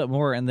hear a little bit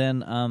more, and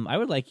then I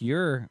would like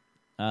your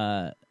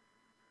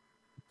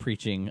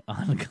preaching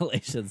on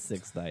Galatians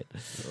 6:9.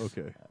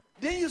 Okay.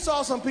 Then you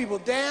saw some people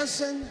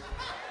dancing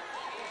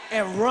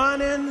and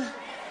running.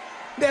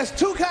 There's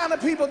 2 kinds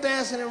of people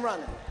dancing and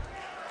running.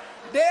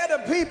 They're the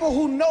people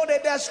who know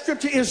that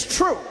scripture is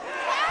true.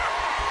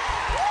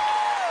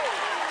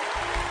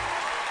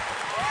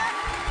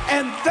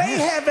 And they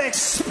have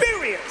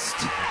experienced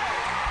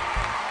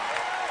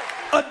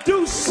a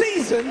due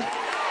season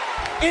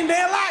in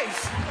their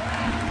life.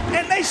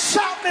 And they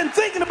shouting and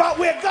thinking about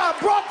where God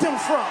brought them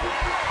from.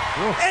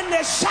 And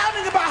they're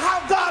shouting about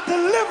how God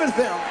delivered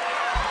them.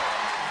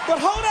 But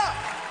hold up,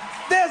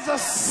 there's a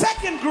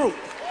second group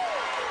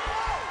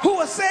who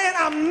are saying,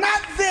 "I'm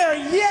not there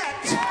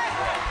yet,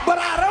 but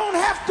I don't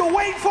have to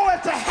wait for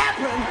it to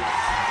happen.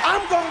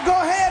 I'm going to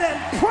go ahead and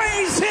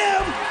praise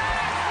him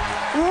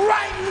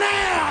right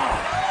now."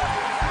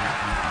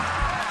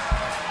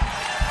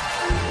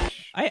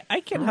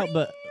 I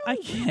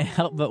can't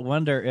help but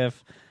wonder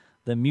if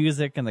the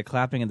music and the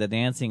clapping and the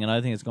dancing and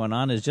everything that's going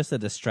on is just a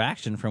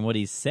distraction from what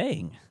he's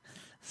saying.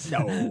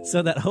 No.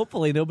 So that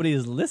hopefully nobody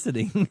is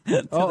listening. to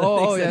the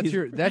Oh, things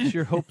that that's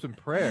your hopes and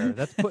prayer.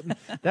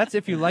 That's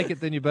if you like it,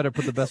 then you better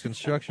put the best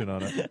construction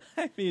on it.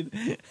 I mean,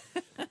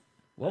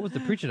 What was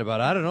the preaching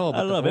about? I don't know. I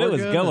don't know, but it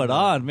was going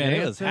on, man.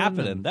 It was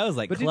happening. That was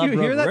like But Club did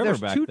you hear Road that? River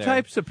There's back 2 there.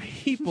 types of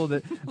people: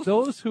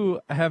 those who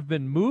have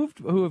been moved,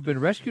 who have been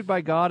rescued by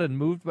God and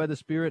moved by the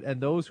Spirit,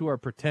 and those who are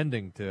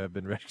pretending to have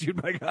been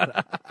rescued by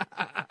God.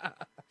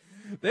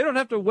 They don't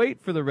have to wait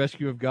for the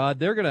rescue of God.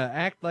 They're going to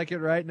act like it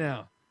right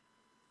now.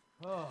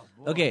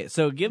 Okay,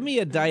 so give me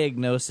a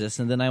diagnosis,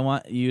 and then I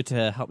want you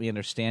to help me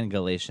understand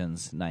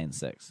Galatians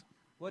 9:6.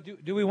 Well,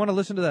 do we want to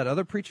listen to that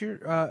other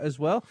preacher as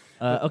well?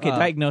 Okay,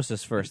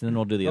 diagnosis first, and then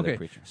we'll do the other Okay,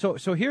 preacher.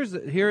 so here is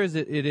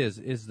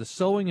the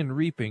sowing and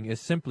reaping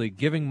is simply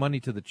giving money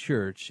to the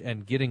church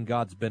and getting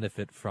God's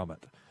benefit from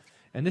it,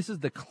 and this is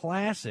the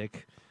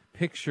classic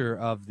picture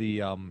of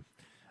the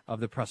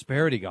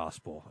prosperity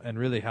gospel and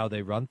really how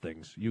they run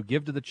things. You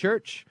give to the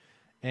church,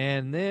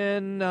 and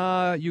then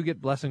you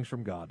get blessings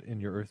from God in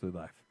your earthly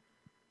life,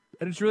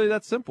 and it's really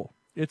that simple.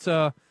 It's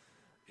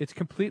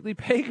completely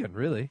pagan,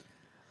 really.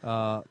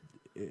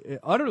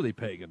 Utterly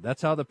pagan.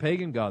 That's how the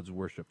pagan gods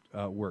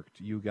worked.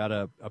 You got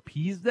to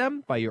appease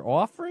them by your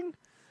offering,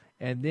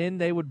 and then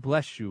they would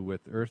bless you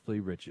with earthly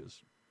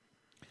riches.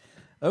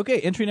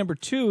 Okay, entry number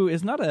 2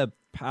 is not a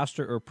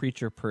pastor or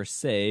preacher per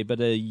se,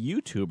 but a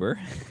YouTuber.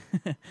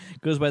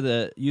 Goes by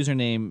the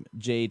username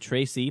Jay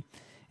Tracy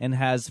and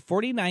has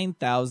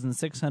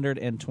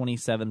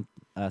 49,627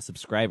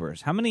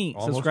 subscribers. How many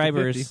Almost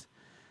subscribers?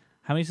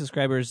 How many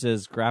subscribers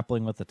does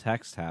Grappling with the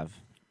Text have?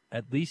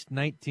 At least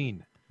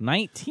 19.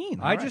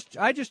 19. I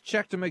just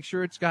checked to make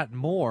sure it's got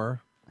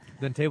more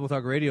than Table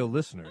Talk Radio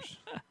listeners.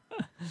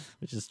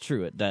 Which is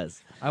true, it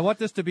does. I want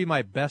this to be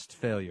my best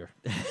failure.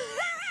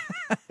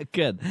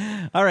 Good.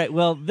 All right,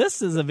 well,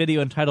 this is a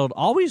video entitled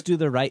Always Do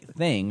the Right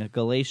Thing,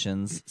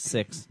 Galatians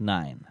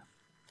 6:9.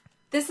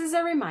 This is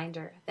a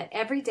reminder that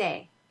every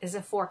day is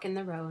a fork in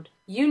the road.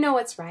 You know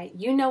what's right.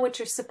 You know what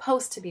you're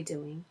supposed to be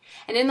doing.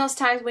 And in those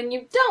times when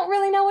you don't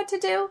really know what to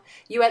do,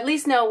 you at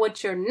least know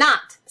what you're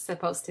not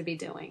supposed to be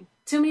doing.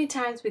 Too many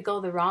times we go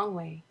the wrong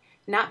way,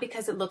 not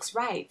because it looks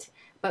right,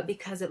 but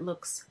because it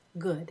looks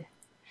good.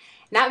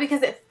 Not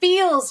because it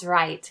feels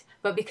right,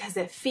 but because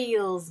it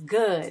feels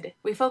good.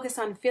 We focus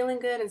on feeling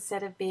good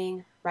instead of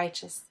being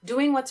righteous.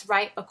 Doing what's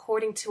right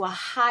according to a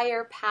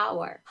higher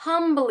power.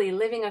 Humbly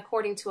living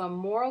according to a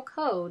moral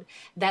code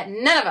that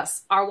none of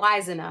us are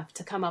wise enough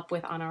to come up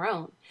with on our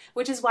own.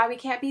 Which is why we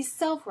can't be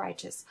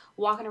self-righteous,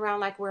 walking around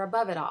like we're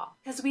above it all.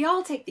 Because we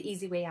all take the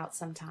easy way out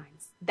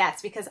sometimes.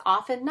 That's because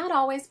often, not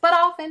always, but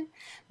often,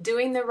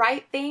 doing the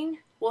right thing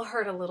will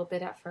hurt a little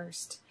bit at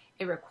first.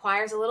 It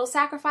requires a little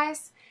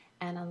sacrifice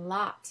and a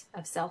lot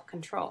of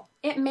self-control.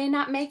 It may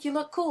not make you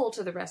look cool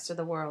to the rest of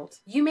the world.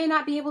 You may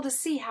not be able to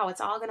see how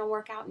it's all going to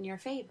work out in your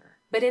favor.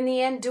 But in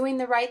the end, doing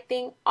the right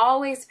thing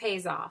always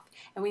pays off.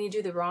 And when you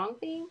do the wrong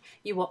thing,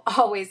 you will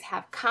always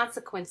have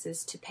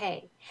consequences to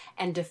pay.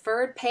 And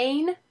deferred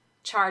pain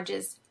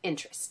charges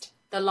interest.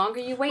 The longer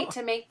you wait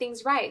to make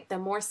things right, the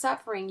more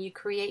suffering you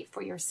create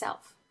for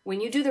yourself. When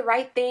you do the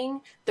right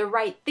thing, the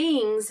right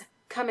things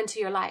come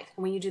into your life.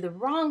 And when you do the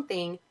wrong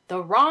thing,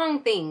 the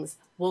wrong things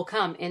will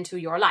come into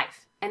your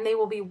life, and they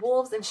will be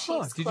wolves in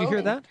sheep's Did clothing. you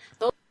hear that?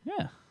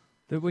 Yeah.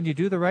 That when you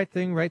do the right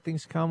thing, right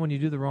things come. When you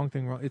do the wrong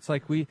thing, wrong. It's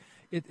like it's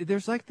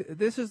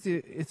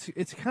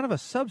kind of a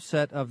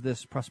subset of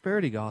this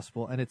prosperity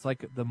gospel, and it's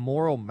like the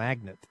moral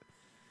magnet.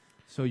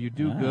 So you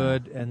do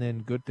good, and then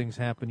good things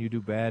happen. You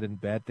do bad,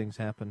 and bad things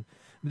happen.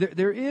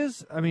 There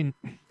is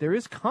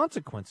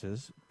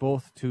consequences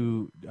both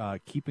to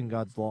keeping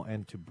God's law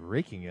and to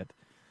breaking it.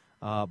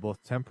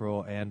 Both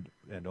temporal and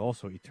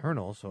also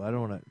eternal. So I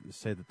don't want to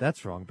say that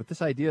that's wrong, but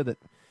this idea that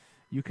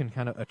you can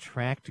kind of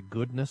attract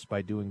goodness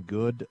by doing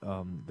good,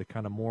 the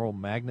kind of moral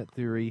magnet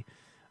theory,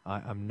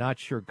 I'm not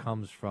sure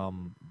comes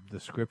from the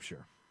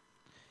Scripture.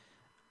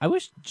 I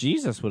wish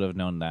Jesus would have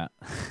known that.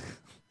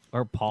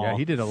 Or Paul. Yeah,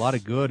 he did a lot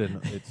of good,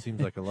 and it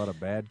seems like a lot of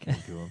bad came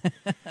to him.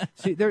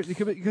 See,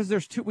 because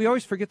there's two. We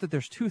always forget that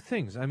there's two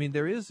things. I mean,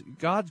 there is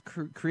God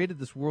created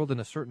this world in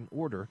a certain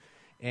order.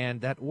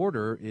 And that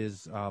order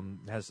is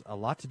has a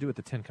lot to do with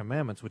the Ten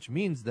Commandments, which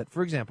means that,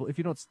 for example, if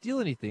you don't steal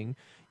anything,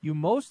 you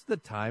most of the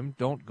time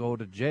don't go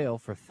to jail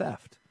for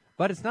theft.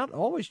 But it's not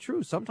always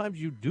true.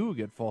 Sometimes you do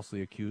get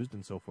falsely accused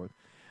and so forth.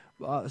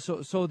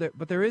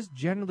 But there is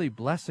generally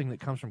blessing that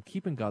comes from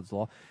keeping God's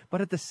law. But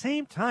at the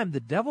same time,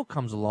 the devil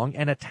comes along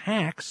and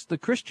attacks the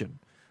Christian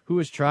who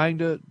is trying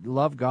to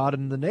love God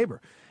and the neighbor.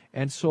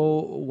 And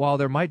so, while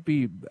there might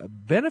be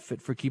benefit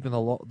for keeping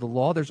the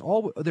law, there's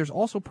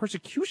also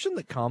persecution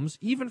that comes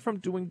even from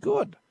doing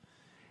good,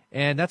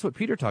 and that's what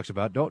Peter talks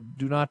about. Do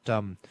not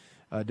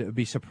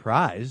be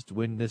surprised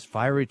when this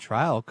fiery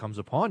trial comes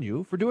upon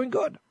you for doing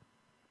good.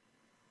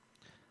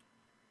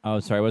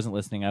 Oh, sorry, I wasn't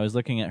listening. I was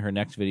looking at her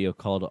next video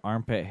called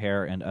 "Armpit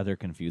Hair and Other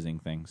Confusing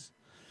Things."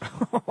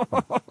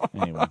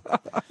 Anyway,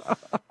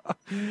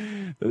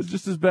 it was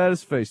just as bad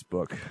as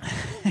Facebook.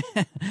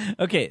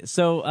 Okay,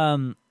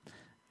 so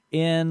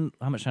in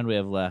how much time do we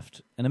have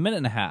left? In a minute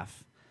and a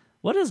half.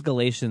 What is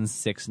Galatians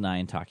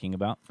 6:9 talking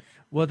about?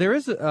 Well, there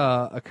is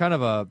a kind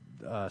of a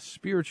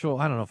spiritual,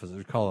 I don't know if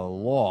it's called a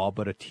law,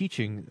 but a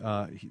teaching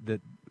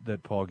that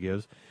Paul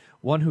gives.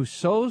 One who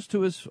sows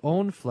to his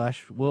own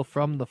flesh will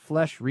from the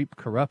flesh reap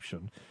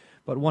corruption,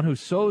 but one who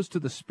sows to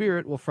the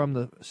Spirit will from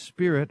the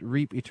Spirit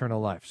reap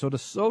eternal life. So to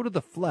sow to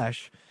the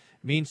flesh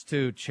means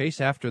to chase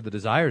after the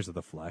desires of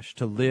the flesh,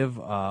 to live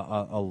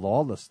a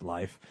lawless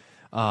life,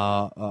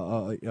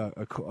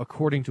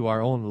 according to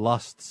our own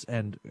lusts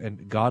and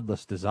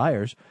godless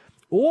desires.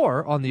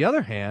 Or, on the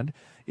other hand,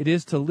 it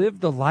is to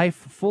live the life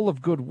full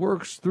of good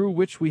works through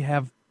which we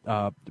have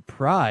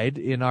pride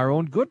in our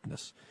own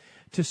goodness.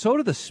 To sow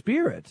to the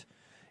Spirit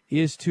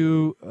is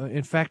to,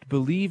 in fact,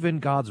 believe in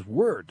God's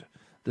Word.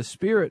 The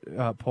Spirit,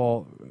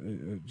 Paul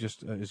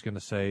is going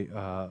to say,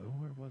 where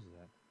was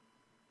that?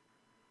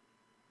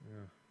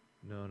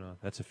 No,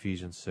 that's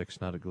Ephesians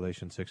 6, not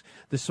Galatians 6.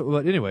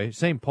 But anyway,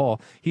 same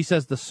Paul, he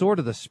says the sword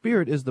of the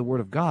Spirit is the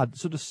Word of God.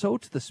 So to sow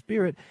to the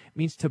Spirit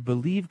means to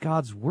believe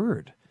God's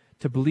Word,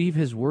 to believe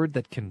His Word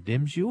that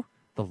condemns you,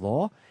 the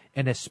law,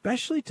 and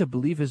especially to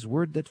believe His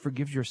Word that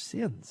forgives your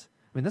sins.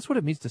 I mean, that's what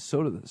it means to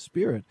sow to the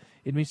Spirit.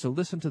 It means to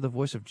listen to the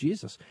voice of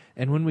Jesus.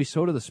 And when we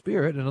sow to the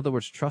Spirit, in other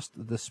words, trust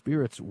the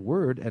Spirit's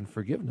Word and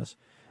forgiveness,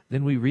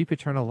 then we reap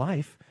eternal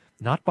life,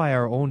 not by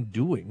our own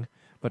doing,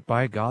 but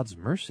by God's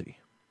mercy.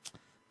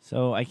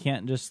 So I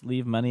can't just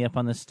leave money up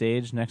on the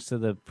stage next to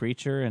the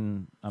preacher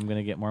and I'm going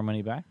to get more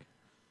money back?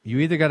 You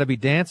either got to be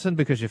dancing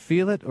because you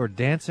feel it or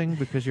dancing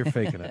because you're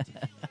faking it.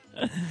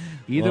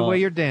 Either way,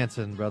 you're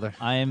dancing, brother.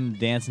 I'm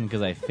dancing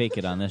because I fake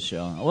it on this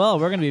show. Well,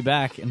 we're going to be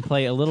back and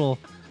play a little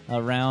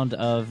round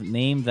of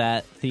Name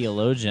That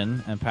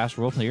Theologian. And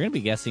Pastor Wolfman, you're going to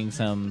be guessing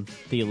some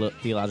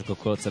theological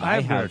quotes that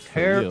I have for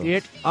tear you.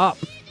 it up.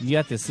 You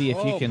have to see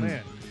if you can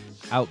man.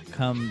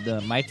 outcome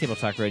my Table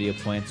Talk Radio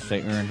points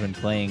which I earned when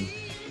playing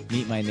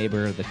Meet My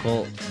Neighbor, the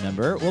Cult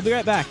member. We'll be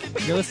right back.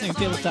 You're listening to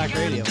Table Talk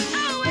Radio.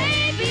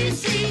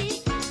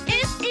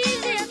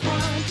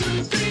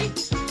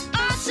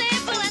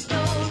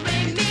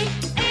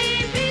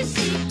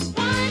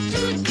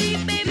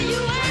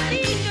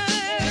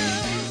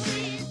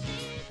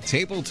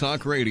 Table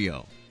Talk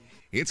Radio.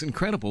 It's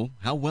incredible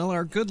how well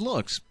our good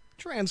looks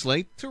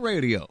translate to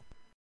radio.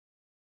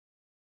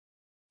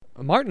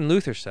 Martin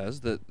Luther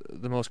says that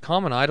the most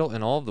common idol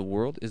in all of the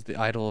world is the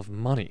idol of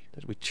money,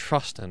 that we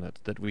trust in it,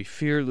 that we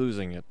fear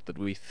losing it, that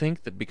we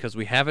think that because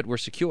we have it, we're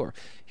secure.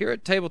 Here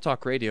at Table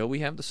Talk Radio, we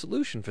have the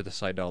solution for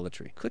this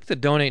idolatry. Click the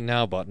Donate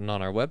Now button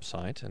on our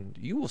website, and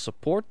you will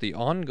support the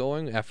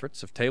ongoing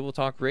efforts of Table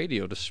Talk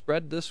Radio to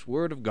spread this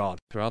word of God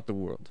throughout the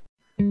world.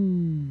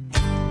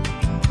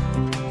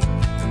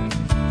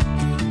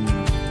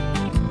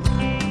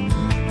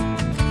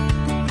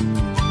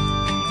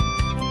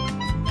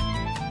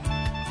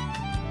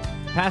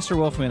 Pastor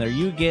Wolfman,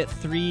 you get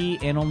 3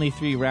 and only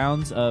 3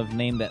 rounds of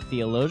Name That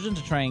Theologian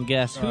to try and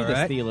guess who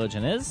this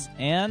theologian is.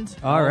 And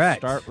I'll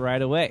start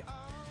right away.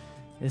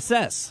 It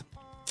says,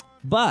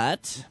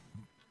 but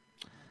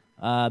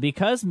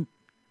because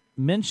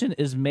mention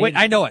is made... Wait,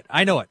 I know it.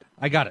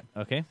 I got it.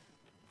 Okay.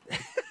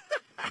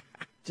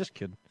 Just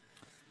kidding.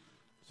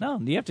 No,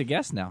 you have to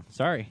guess now.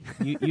 Sorry.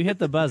 You hit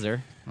the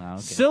buzzer. Oh,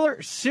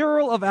 okay.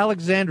 Cyril of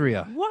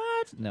Alexandria.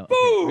 What? No.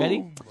 Okay.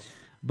 Ready?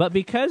 But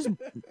because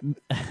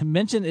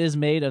mention is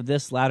made of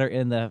this latter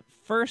in the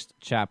first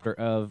chapter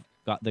of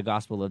the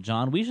Gospel of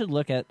John, we should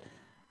look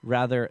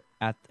rather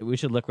at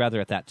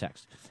that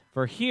text.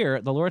 For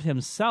here, the Lord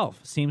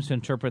Himself seems to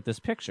interpret this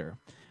picture.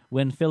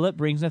 When Philip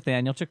brings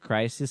Nathanael to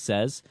Christ, it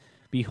says,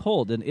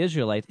 "Behold, an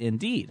Israelite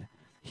indeed."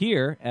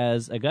 Here,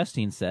 as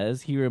Augustine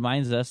says, he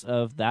reminds us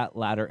of that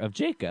ladder of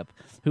Jacob,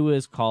 who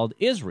is called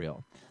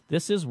Israel.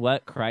 This is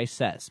what Christ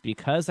says: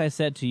 "Because I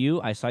said to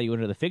you, I saw you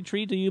under the fig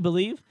tree, do you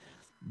believe?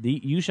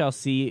 You shall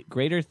see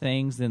greater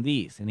things than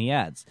these." And he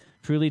adds,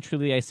 "Truly,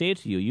 truly, I say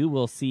to you, you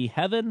will see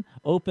heaven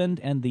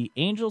opened and the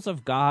angels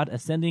of God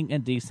ascending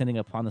and descending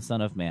upon the Son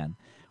of Man."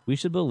 We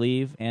should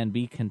believe and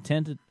be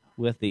contented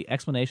with the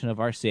explanation of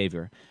our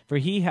Savior, for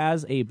He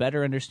has a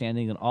better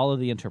understanding than all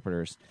of the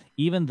interpreters,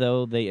 even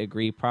though they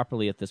agree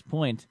properly at this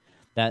point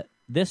that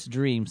this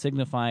dream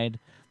signified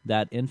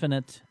that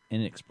infinite,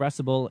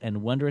 inexpressible,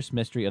 and wondrous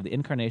mystery of the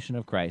incarnation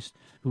of Christ,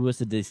 who was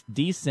to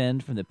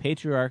descend from the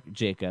patriarch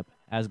Jacob,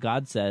 as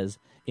God says,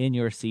 "In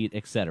your seed,"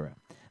 etc.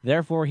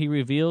 Therefore he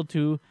revealed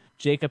to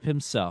Jacob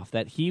himself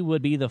that he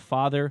would be the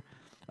father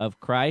of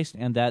Christ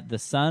and that the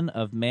Son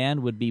of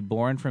Man would be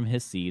born from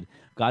his seed.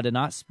 God did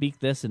not speak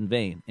this in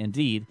vain.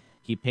 Indeed,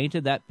 He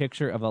painted that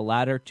picture of a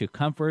ladder to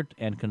comfort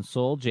and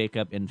console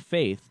Jacob in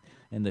faith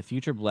in the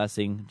future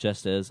blessing,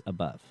 just as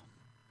above.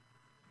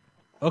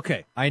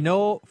 Okay, I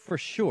know for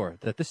sure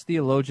that this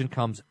theologian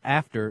comes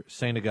after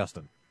St.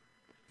 Augustine.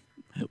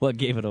 What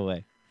gave it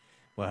away?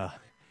 Well,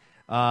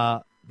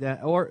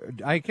 or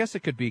I guess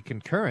it could be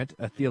concurrent,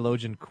 a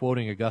theologian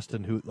quoting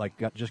Augustine who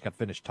just got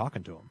finished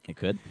talking to him. It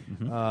could.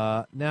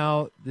 Mm-hmm.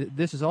 Now,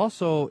 this is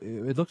also,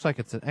 it looks like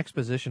it's an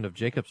exposition of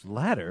Jacob's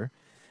ladder,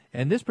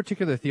 and this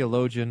particular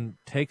theologian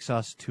takes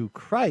us to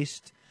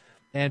Christ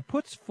and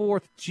puts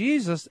forth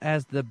Jesus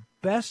as the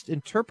best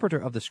interpreter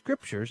of the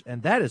Scriptures,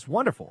 and that is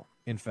wonderful,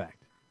 in fact.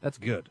 That's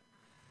good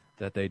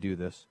that they do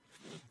this.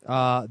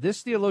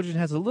 This theologian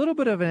has a little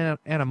bit of an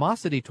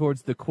animosity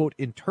towards the, quote,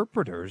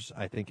 interpreters,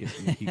 I think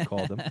he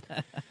called them,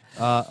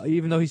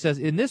 even though he says,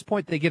 in this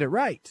point, they get it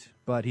right.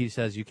 But he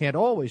says you can't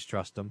always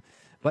trust them.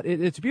 But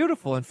it's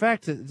beautiful, in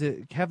fact,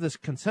 to have this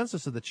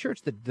consensus of the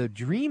church that the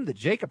dream that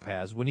Jacob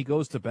has when he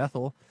goes to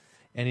Bethel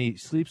and he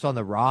sleeps on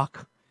the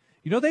rock,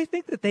 they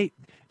think that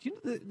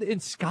in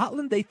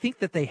Scotland, they think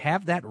that they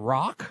have that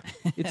rock.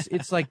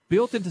 It's like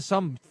built into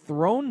some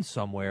throne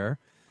somewhere.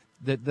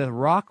 The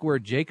rock where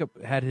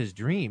Jacob had his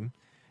dream,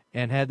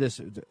 and had this.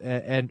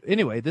 And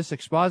anyway, this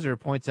expositor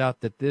points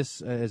out that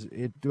this,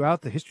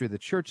 throughout the history of the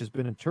church, has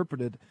been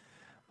interpreted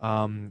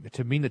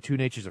to mean the two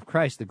natures of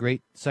Christ,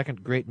 the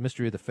second great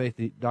mystery of the faith,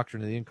 the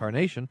doctrine of the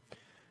incarnation.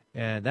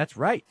 And that's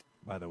right,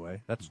 by the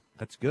way.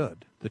 That's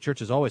good. The church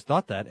has always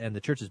thought that, and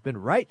the church has been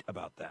right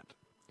about that.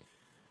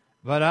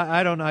 But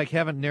I don't know. I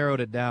haven't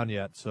narrowed it down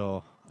yet,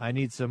 so I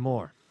need some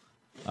more.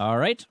 All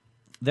right.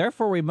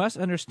 Therefore, we must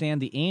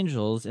understand the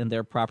angels in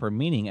their proper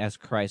meaning as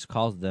Christ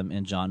calls them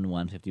in John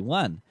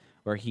 1:51,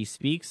 where he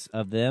speaks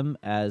of them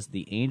as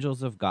the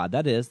angels of God,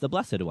 that is, the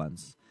blessed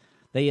ones.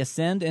 They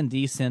ascend and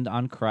descend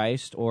on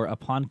Christ or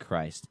upon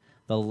Christ.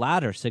 The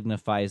latter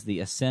signifies the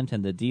ascent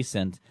and the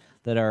descent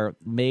that are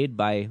made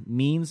by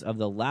means of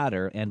the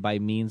ladder and by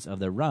means of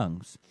the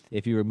rungs.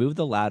 If you remove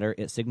the ladder,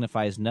 it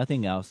signifies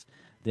nothing else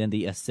than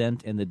the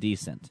ascent and the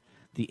descent.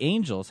 The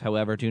angels,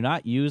 however, do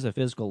not use a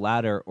physical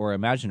ladder or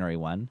imaginary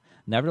one.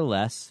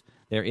 Nevertheless,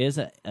 there is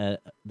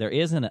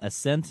an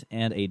ascent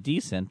and a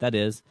descent, that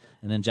is,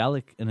 an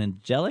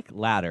angelic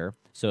ladder,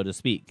 so to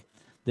speak.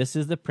 This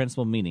is the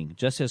principal meaning,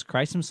 just as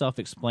Christ himself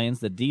explains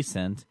the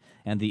descent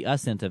and the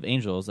ascent of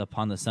angels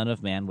upon the Son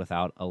of Man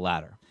without a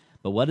ladder.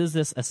 But what is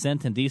this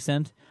ascent and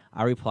descent?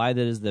 I reply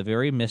that it is the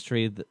very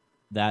mystery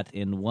that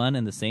in one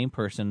and the same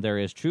person there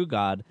is true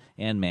God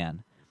and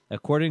man.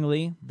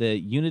 Accordingly, the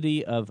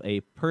unity of a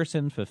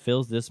person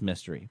fulfills this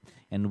mystery,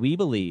 and we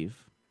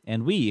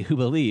who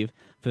believe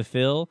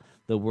fulfill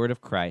the word of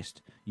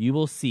Christ. You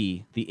will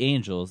see the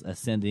angels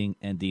ascending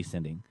and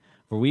descending.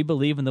 For we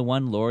believe in the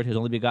one Lord, his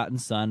only begotten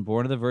Son,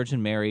 born of the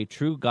Virgin Mary,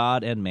 true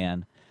God and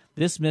man.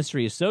 This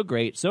mystery is so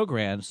great, so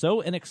grand,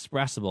 so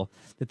inexpressible,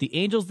 that the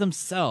angels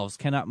themselves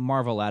cannot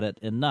marvel at it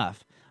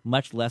enough,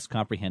 much less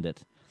comprehend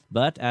it.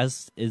 But,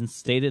 as is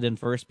stated in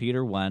 1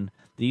 Peter 1,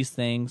 these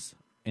things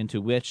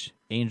into which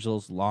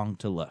angels long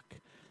to look.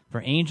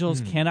 For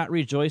angels cannot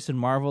rejoice and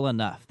marvel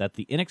enough that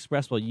the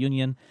inexpressible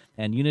union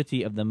and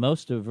unity of the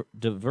most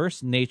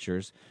diverse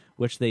natures,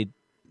 which they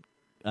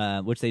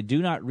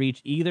do not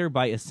reach either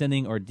by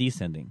ascending or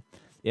descending.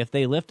 If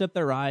they lift up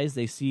their eyes,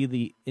 they see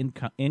the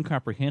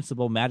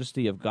incomprehensible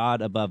majesty of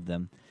God above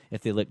them.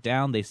 If they look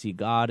down, they see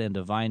God and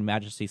divine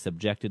majesty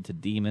subjected to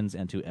demons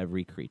and to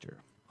every creature.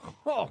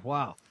 Oh,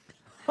 wow.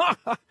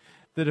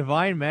 The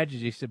divine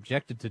majesty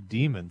subjected to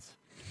demons.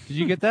 Did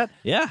you get that?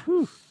 Yeah.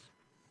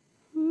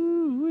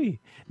 Ooh-wee.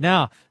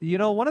 Now,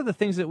 one of the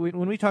things that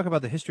when we talk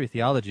about the history of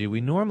theology,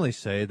 we normally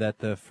say that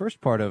the first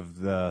part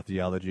of the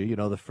theology,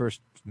 the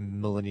first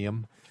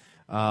millennium,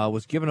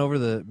 was given over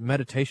the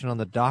meditation on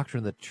the doctrine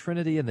of the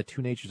Trinity and the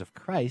two natures of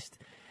Christ.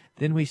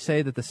 Then we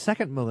say that the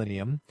second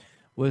millennium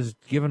was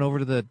given over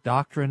to the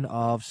doctrine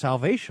of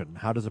salvation.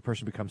 How does a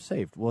person become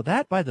saved? Well,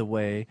 that, by the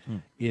way,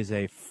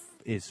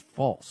 is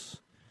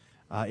false.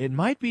 It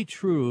might be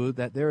true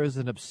that there is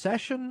an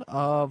obsession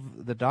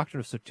of the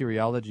doctrine of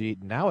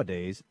soteriology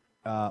nowadays,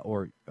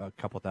 or a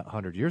couple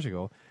 100 years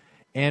ago,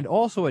 and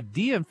also a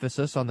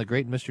de-emphasis on the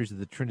great mysteries of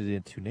the Trinity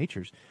and two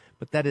natures.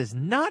 But that is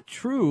not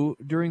true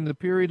during the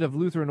period of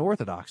Lutheran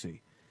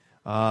orthodoxy.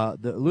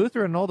 The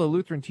Luther and all the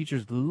Lutheran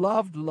teachers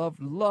loved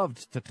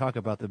to talk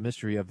about the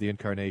mystery of the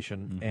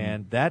incarnation,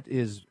 and that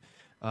is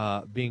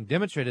being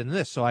demonstrated in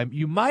this. So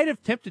you might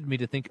have tempted me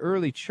to think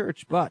early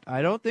church, but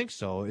I don't think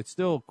so. It's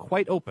still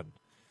quite open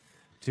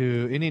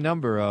to any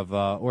number of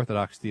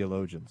Orthodox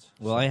theologians.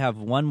 Well, I have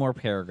one more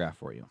paragraph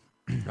for you.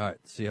 All right,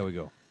 see how we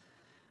go.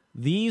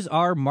 These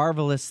are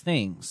marvelous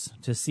things,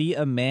 to see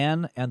a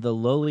man and the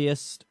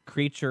lowliest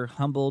creature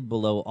humbled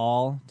below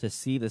all, to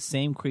see the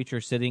same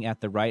creature sitting at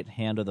the right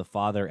hand of the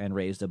Father and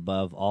raised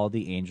above all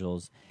the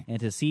angels, and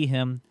to see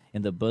him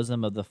in the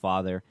bosom of the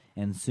Father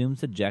and soon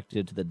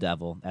subjected to the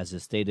devil, as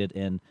is stated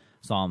in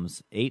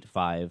Psalms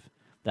 8:5,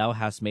 thou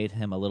hast made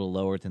him a little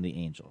lower than the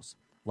angels.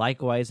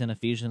 Likewise in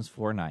Ephesians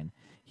 4:9,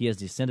 he has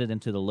descended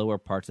into the lower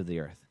parts of the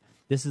earth.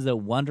 This is a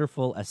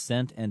wonderful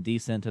ascent and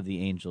descent of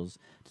the angels,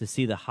 to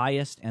see the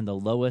highest and the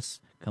lowest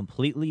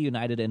completely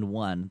united in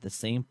one, the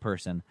same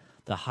person,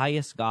 the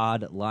highest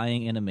God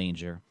lying in a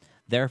manger.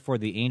 Therefore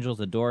the angels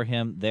adore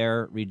him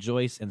there,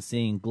 rejoice in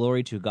seeing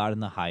glory to God in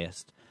the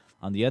highest.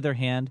 On the other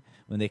hand,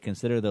 when they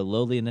consider the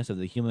lowliness of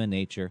the human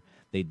nature,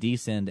 they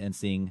descend and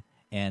sing,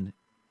 and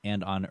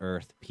on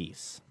earth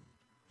peace.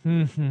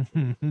 So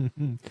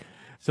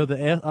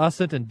the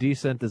ascent and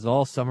descent is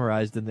all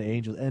summarized in the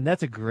angels, and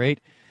that's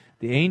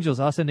the angels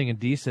ascending and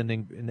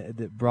descending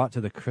brought to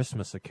the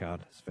Christmas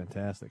account. It's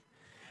fantastic.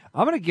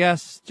 I'm going to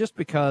guess, just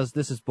because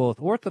this is both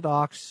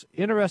Orthodox,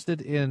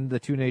 interested in the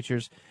two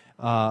natures,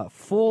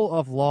 full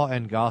of law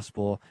and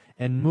gospel,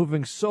 and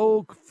moving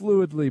so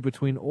fluidly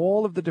between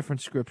all of the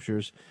different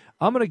scriptures,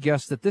 I'm going to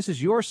guess that this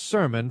is your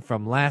sermon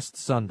from last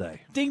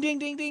Sunday. Ding, ding,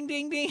 ding, ding,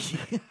 ding, ding.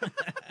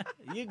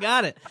 You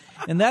got it.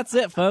 And that's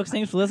it, folks.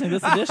 Thanks for listening to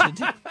this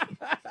edition.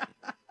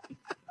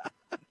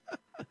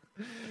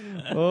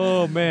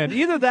 Oh, man.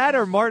 Either that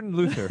or Martin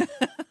Luther.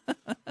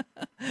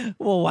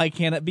 Well, why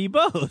can't it be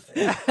both?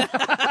 I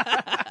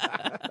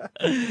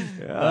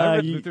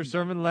read Luther's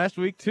sermon last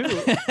week, too.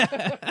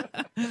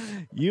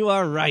 You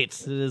are right.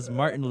 It is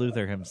Martin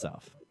Luther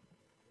himself.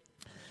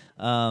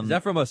 Is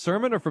that from a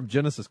sermon or from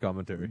Genesis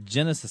commentary?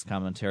 Genesis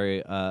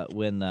commentary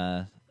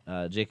when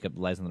Jacob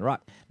lies on the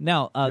rock.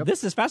 Now,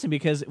 this is fascinating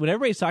because when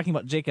everybody's talking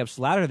about Jacob's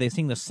ladder, they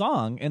sing the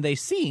song, and they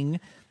sing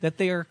that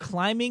they are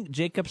climbing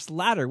Jacob's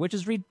ladder, which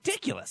is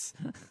ridiculous.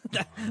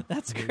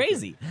 That's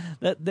crazy.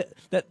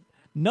 That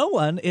no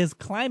one is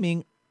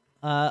climbing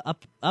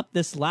up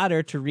this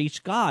ladder to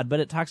reach God, but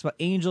it talks about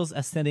angels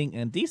ascending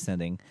and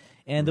descending.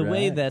 And the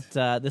way that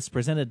this is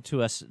presented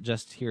to us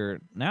just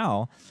here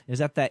now is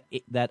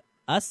that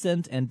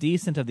ascent and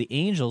descent of the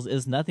angels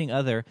is nothing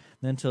other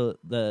than to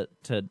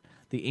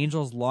the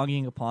angels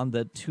longing upon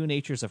the two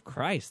natures of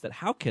Christ. That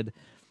how could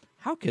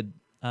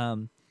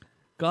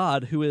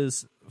God, who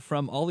is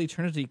from all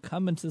eternity,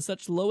 come into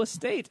such low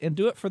estate and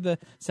do it for the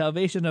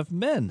salvation of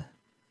men?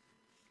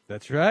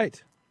 That's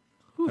right.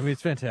 Whew. I mean,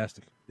 it's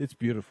fantastic. It's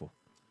beautiful.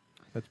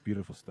 That's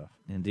beautiful stuff.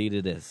 Indeed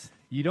it is.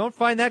 You don't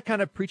find that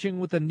kind of preaching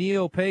with the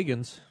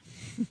neo-pagans.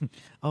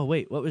 Oh,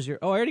 wait, what was your...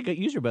 Oh, I already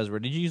used your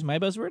buzzword. Did you use my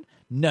buzzword?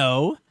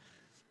 No.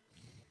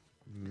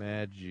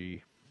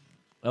 Magi.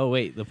 Oh,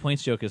 wait, the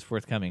points joke is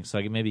forthcoming,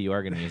 so maybe you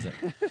are going to use it.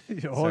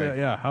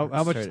 Yeah.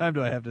 How much time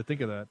do I have to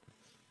think of that?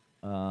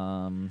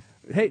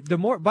 Hey,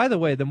 by the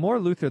way, the more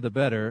Luther, the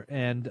better.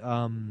 And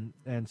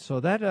so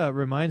that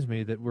reminds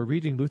me that we're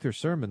reading Luther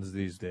sermons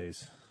these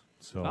days.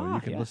 So you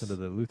can listen to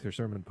the Luther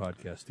Sermon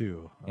podcast,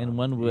 too. And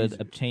one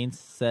would obtain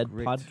said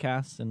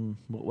podcast in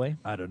what way?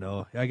 I don't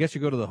know. I guess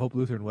you go to the Hope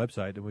Lutheran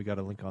website, and we got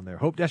a link on there.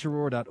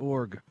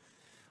 hope-aurora.org.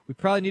 We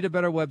probably need a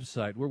better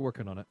website. We're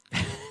working on it.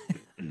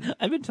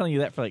 I've been telling you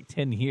that for like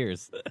 10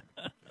 years.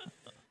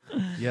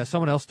 Yeah,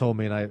 someone else told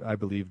me, and I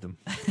believed them.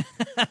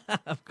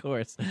 Of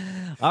course.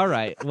 All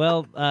right.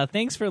 Well,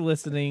 thanks for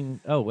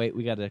listening. Oh, wait,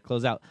 we got to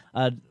close out.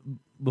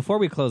 Before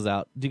we close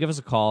out, do give us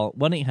a call,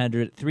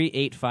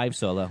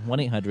 1-800-385-SOLA,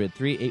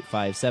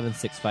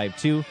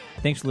 1-800-385-7652.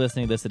 Thanks for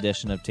listening to this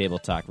edition of Table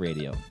Talk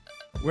Radio.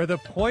 Where the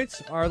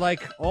points are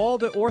like all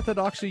the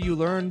orthodoxy you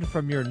learned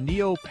from your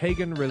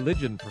neo-pagan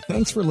religion professor.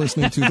 Thanks for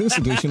listening to this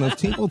edition of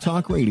Table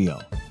Talk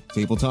Radio.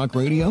 Table Talk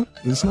Radio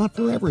is not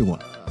for everyone.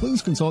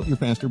 Please consult your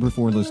pastor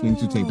before listening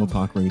to Table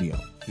Talk Radio.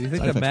 Do you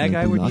think the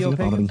Magi were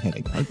neo-pagans?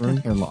 Headache, heartburn,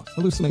 hair loss,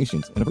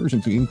 hallucinations, and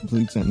aversion to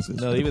incomplete sentences.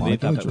 No, even they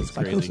thought that was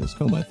crazy. Psychosis,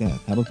 coma,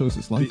 death,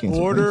 halitosis, lung cancer,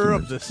 order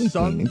brain of the tumors,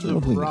 sons internal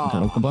of bleeding, Ra.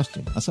 internal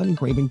combustion, a sudden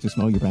craving to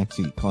smell your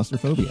backseat,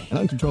 claustrophobia, an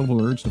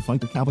uncontrollable urge to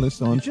fight the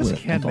Calvinists on just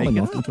Twitter, can't and falling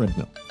make it off the up.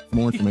 treadmill. For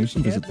more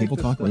information, visit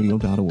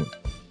tabletalkradio.org.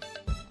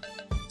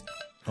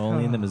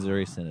 Only in the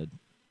Missouri Synod.